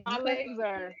 but my Okay. legs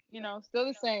are, still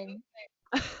the same.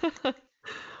 Still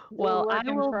Well, work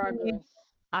in progress.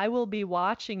 I will be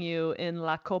watching you in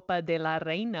La Copa de la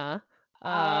Reina,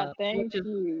 which Thank is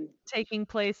you. taking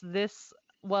place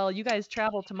well, you guys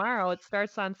travel tomorrow. It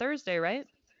starts on Thursday, right?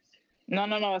 No,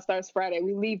 no, no. It starts Friday.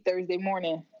 We leave Thursday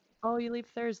morning. Oh, you leave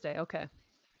Thursday. Okay.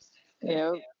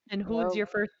 Yep. And who's Yep. your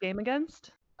first game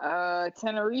against?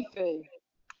 Tenerife.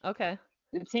 Okay.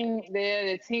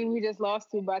 The team we just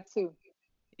lost to by 2.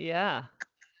 Yeah.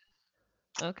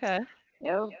 Okay.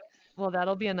 Yep. Well,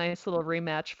 that'll be a nice little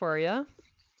rematch for you.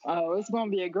 Oh, it's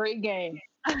gonna be a great game.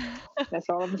 That's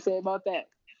all I'm gonna say about that.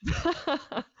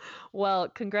 Well,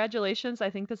 congratulations. I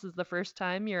think this is the first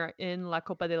time you're in La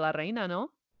Copa de la Reina, no?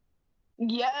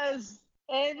 Yes,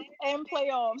 and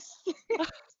playoffs.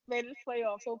 Spanish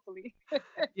playoffs, hopefully.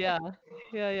 Yeah.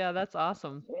 Yeah. That's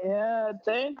awesome. Yeah,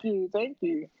 thank you.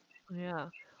 Yeah.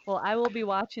 Well, I will be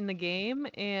watching the game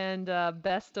and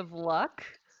best of luck.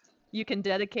 You can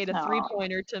dedicate a Aw,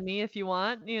 three-pointer to me if you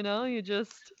want, you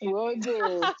just. we'll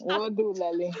do,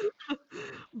 Lily.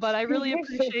 But I really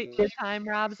appreciate your time,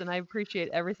 Robs, and I appreciate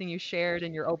everything you shared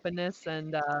and your openness.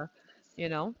 And, you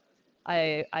know,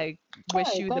 I All wish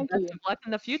right, you the thank best you. of luck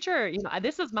in the future.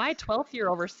 This is my 12th year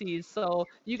overseas, so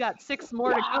you got 6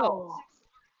 more to go. Wow.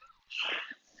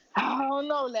 I don't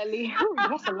know, Lily. Whew,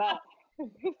 that's a lot.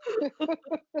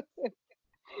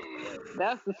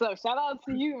 That's what's up. Shout out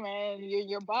to you, man.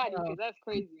 Your body, because that's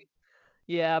crazy.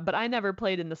 Yeah, but I never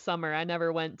played in the summer. I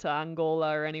never went to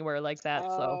Angola or anywhere like that,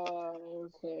 so Oh,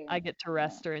 okay. I get to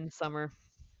rest during the summer.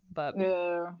 But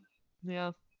Yeah.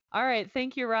 yeah. All right.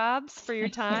 Thank you, Robs, for your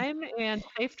time and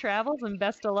safe travels and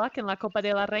best of luck in La Copa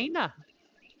de la Reina.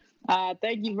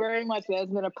 Thank you very much. It's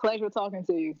been a pleasure talking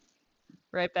to you.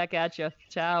 Right back at you.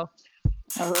 Ciao.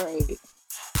 All right.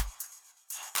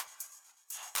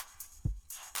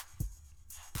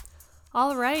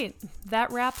 All right.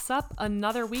 That wraps up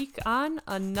another week on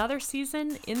another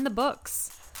season in the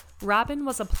books. Robin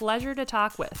was a pleasure to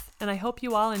talk with, and I hope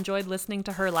you all enjoyed listening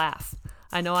to her laugh.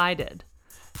 I know I did.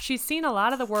 She's seen a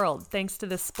lot of the world thanks to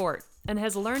this sport and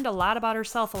has learned a lot about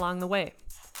herself along the way.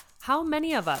 How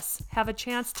many of us have a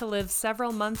chance to live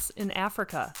several months in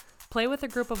Africa, play with a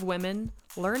group of women,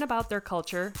 learn about their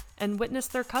culture, and witness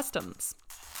their customs?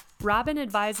 Robin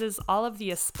advises all of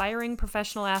the aspiring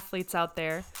professional athletes out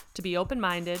there to be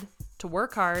open-minded, to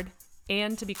work hard,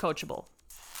 and to be coachable.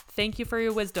 Thank you for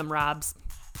your wisdom, Robs.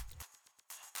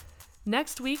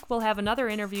 Next week, we'll have another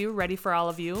interview ready for all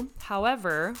of you.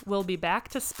 However, we'll be back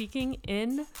to speaking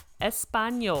in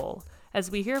Espanol as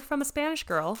we hear from a Spanish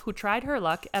girl who tried her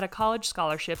luck at a college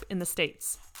scholarship in the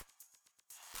States.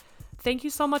 Thank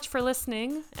you so much for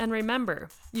listening, and remember,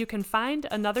 you can find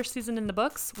another season in the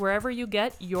books wherever you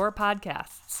get your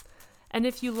podcasts. And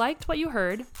if you liked what you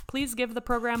heard, please give the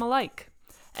program a like.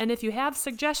 And if you have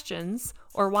suggestions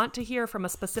or want to hear from a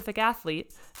specific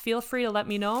athlete, feel free to let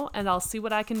me know and I'll see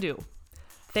what I can do.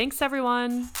 Thanks,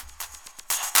 everyone!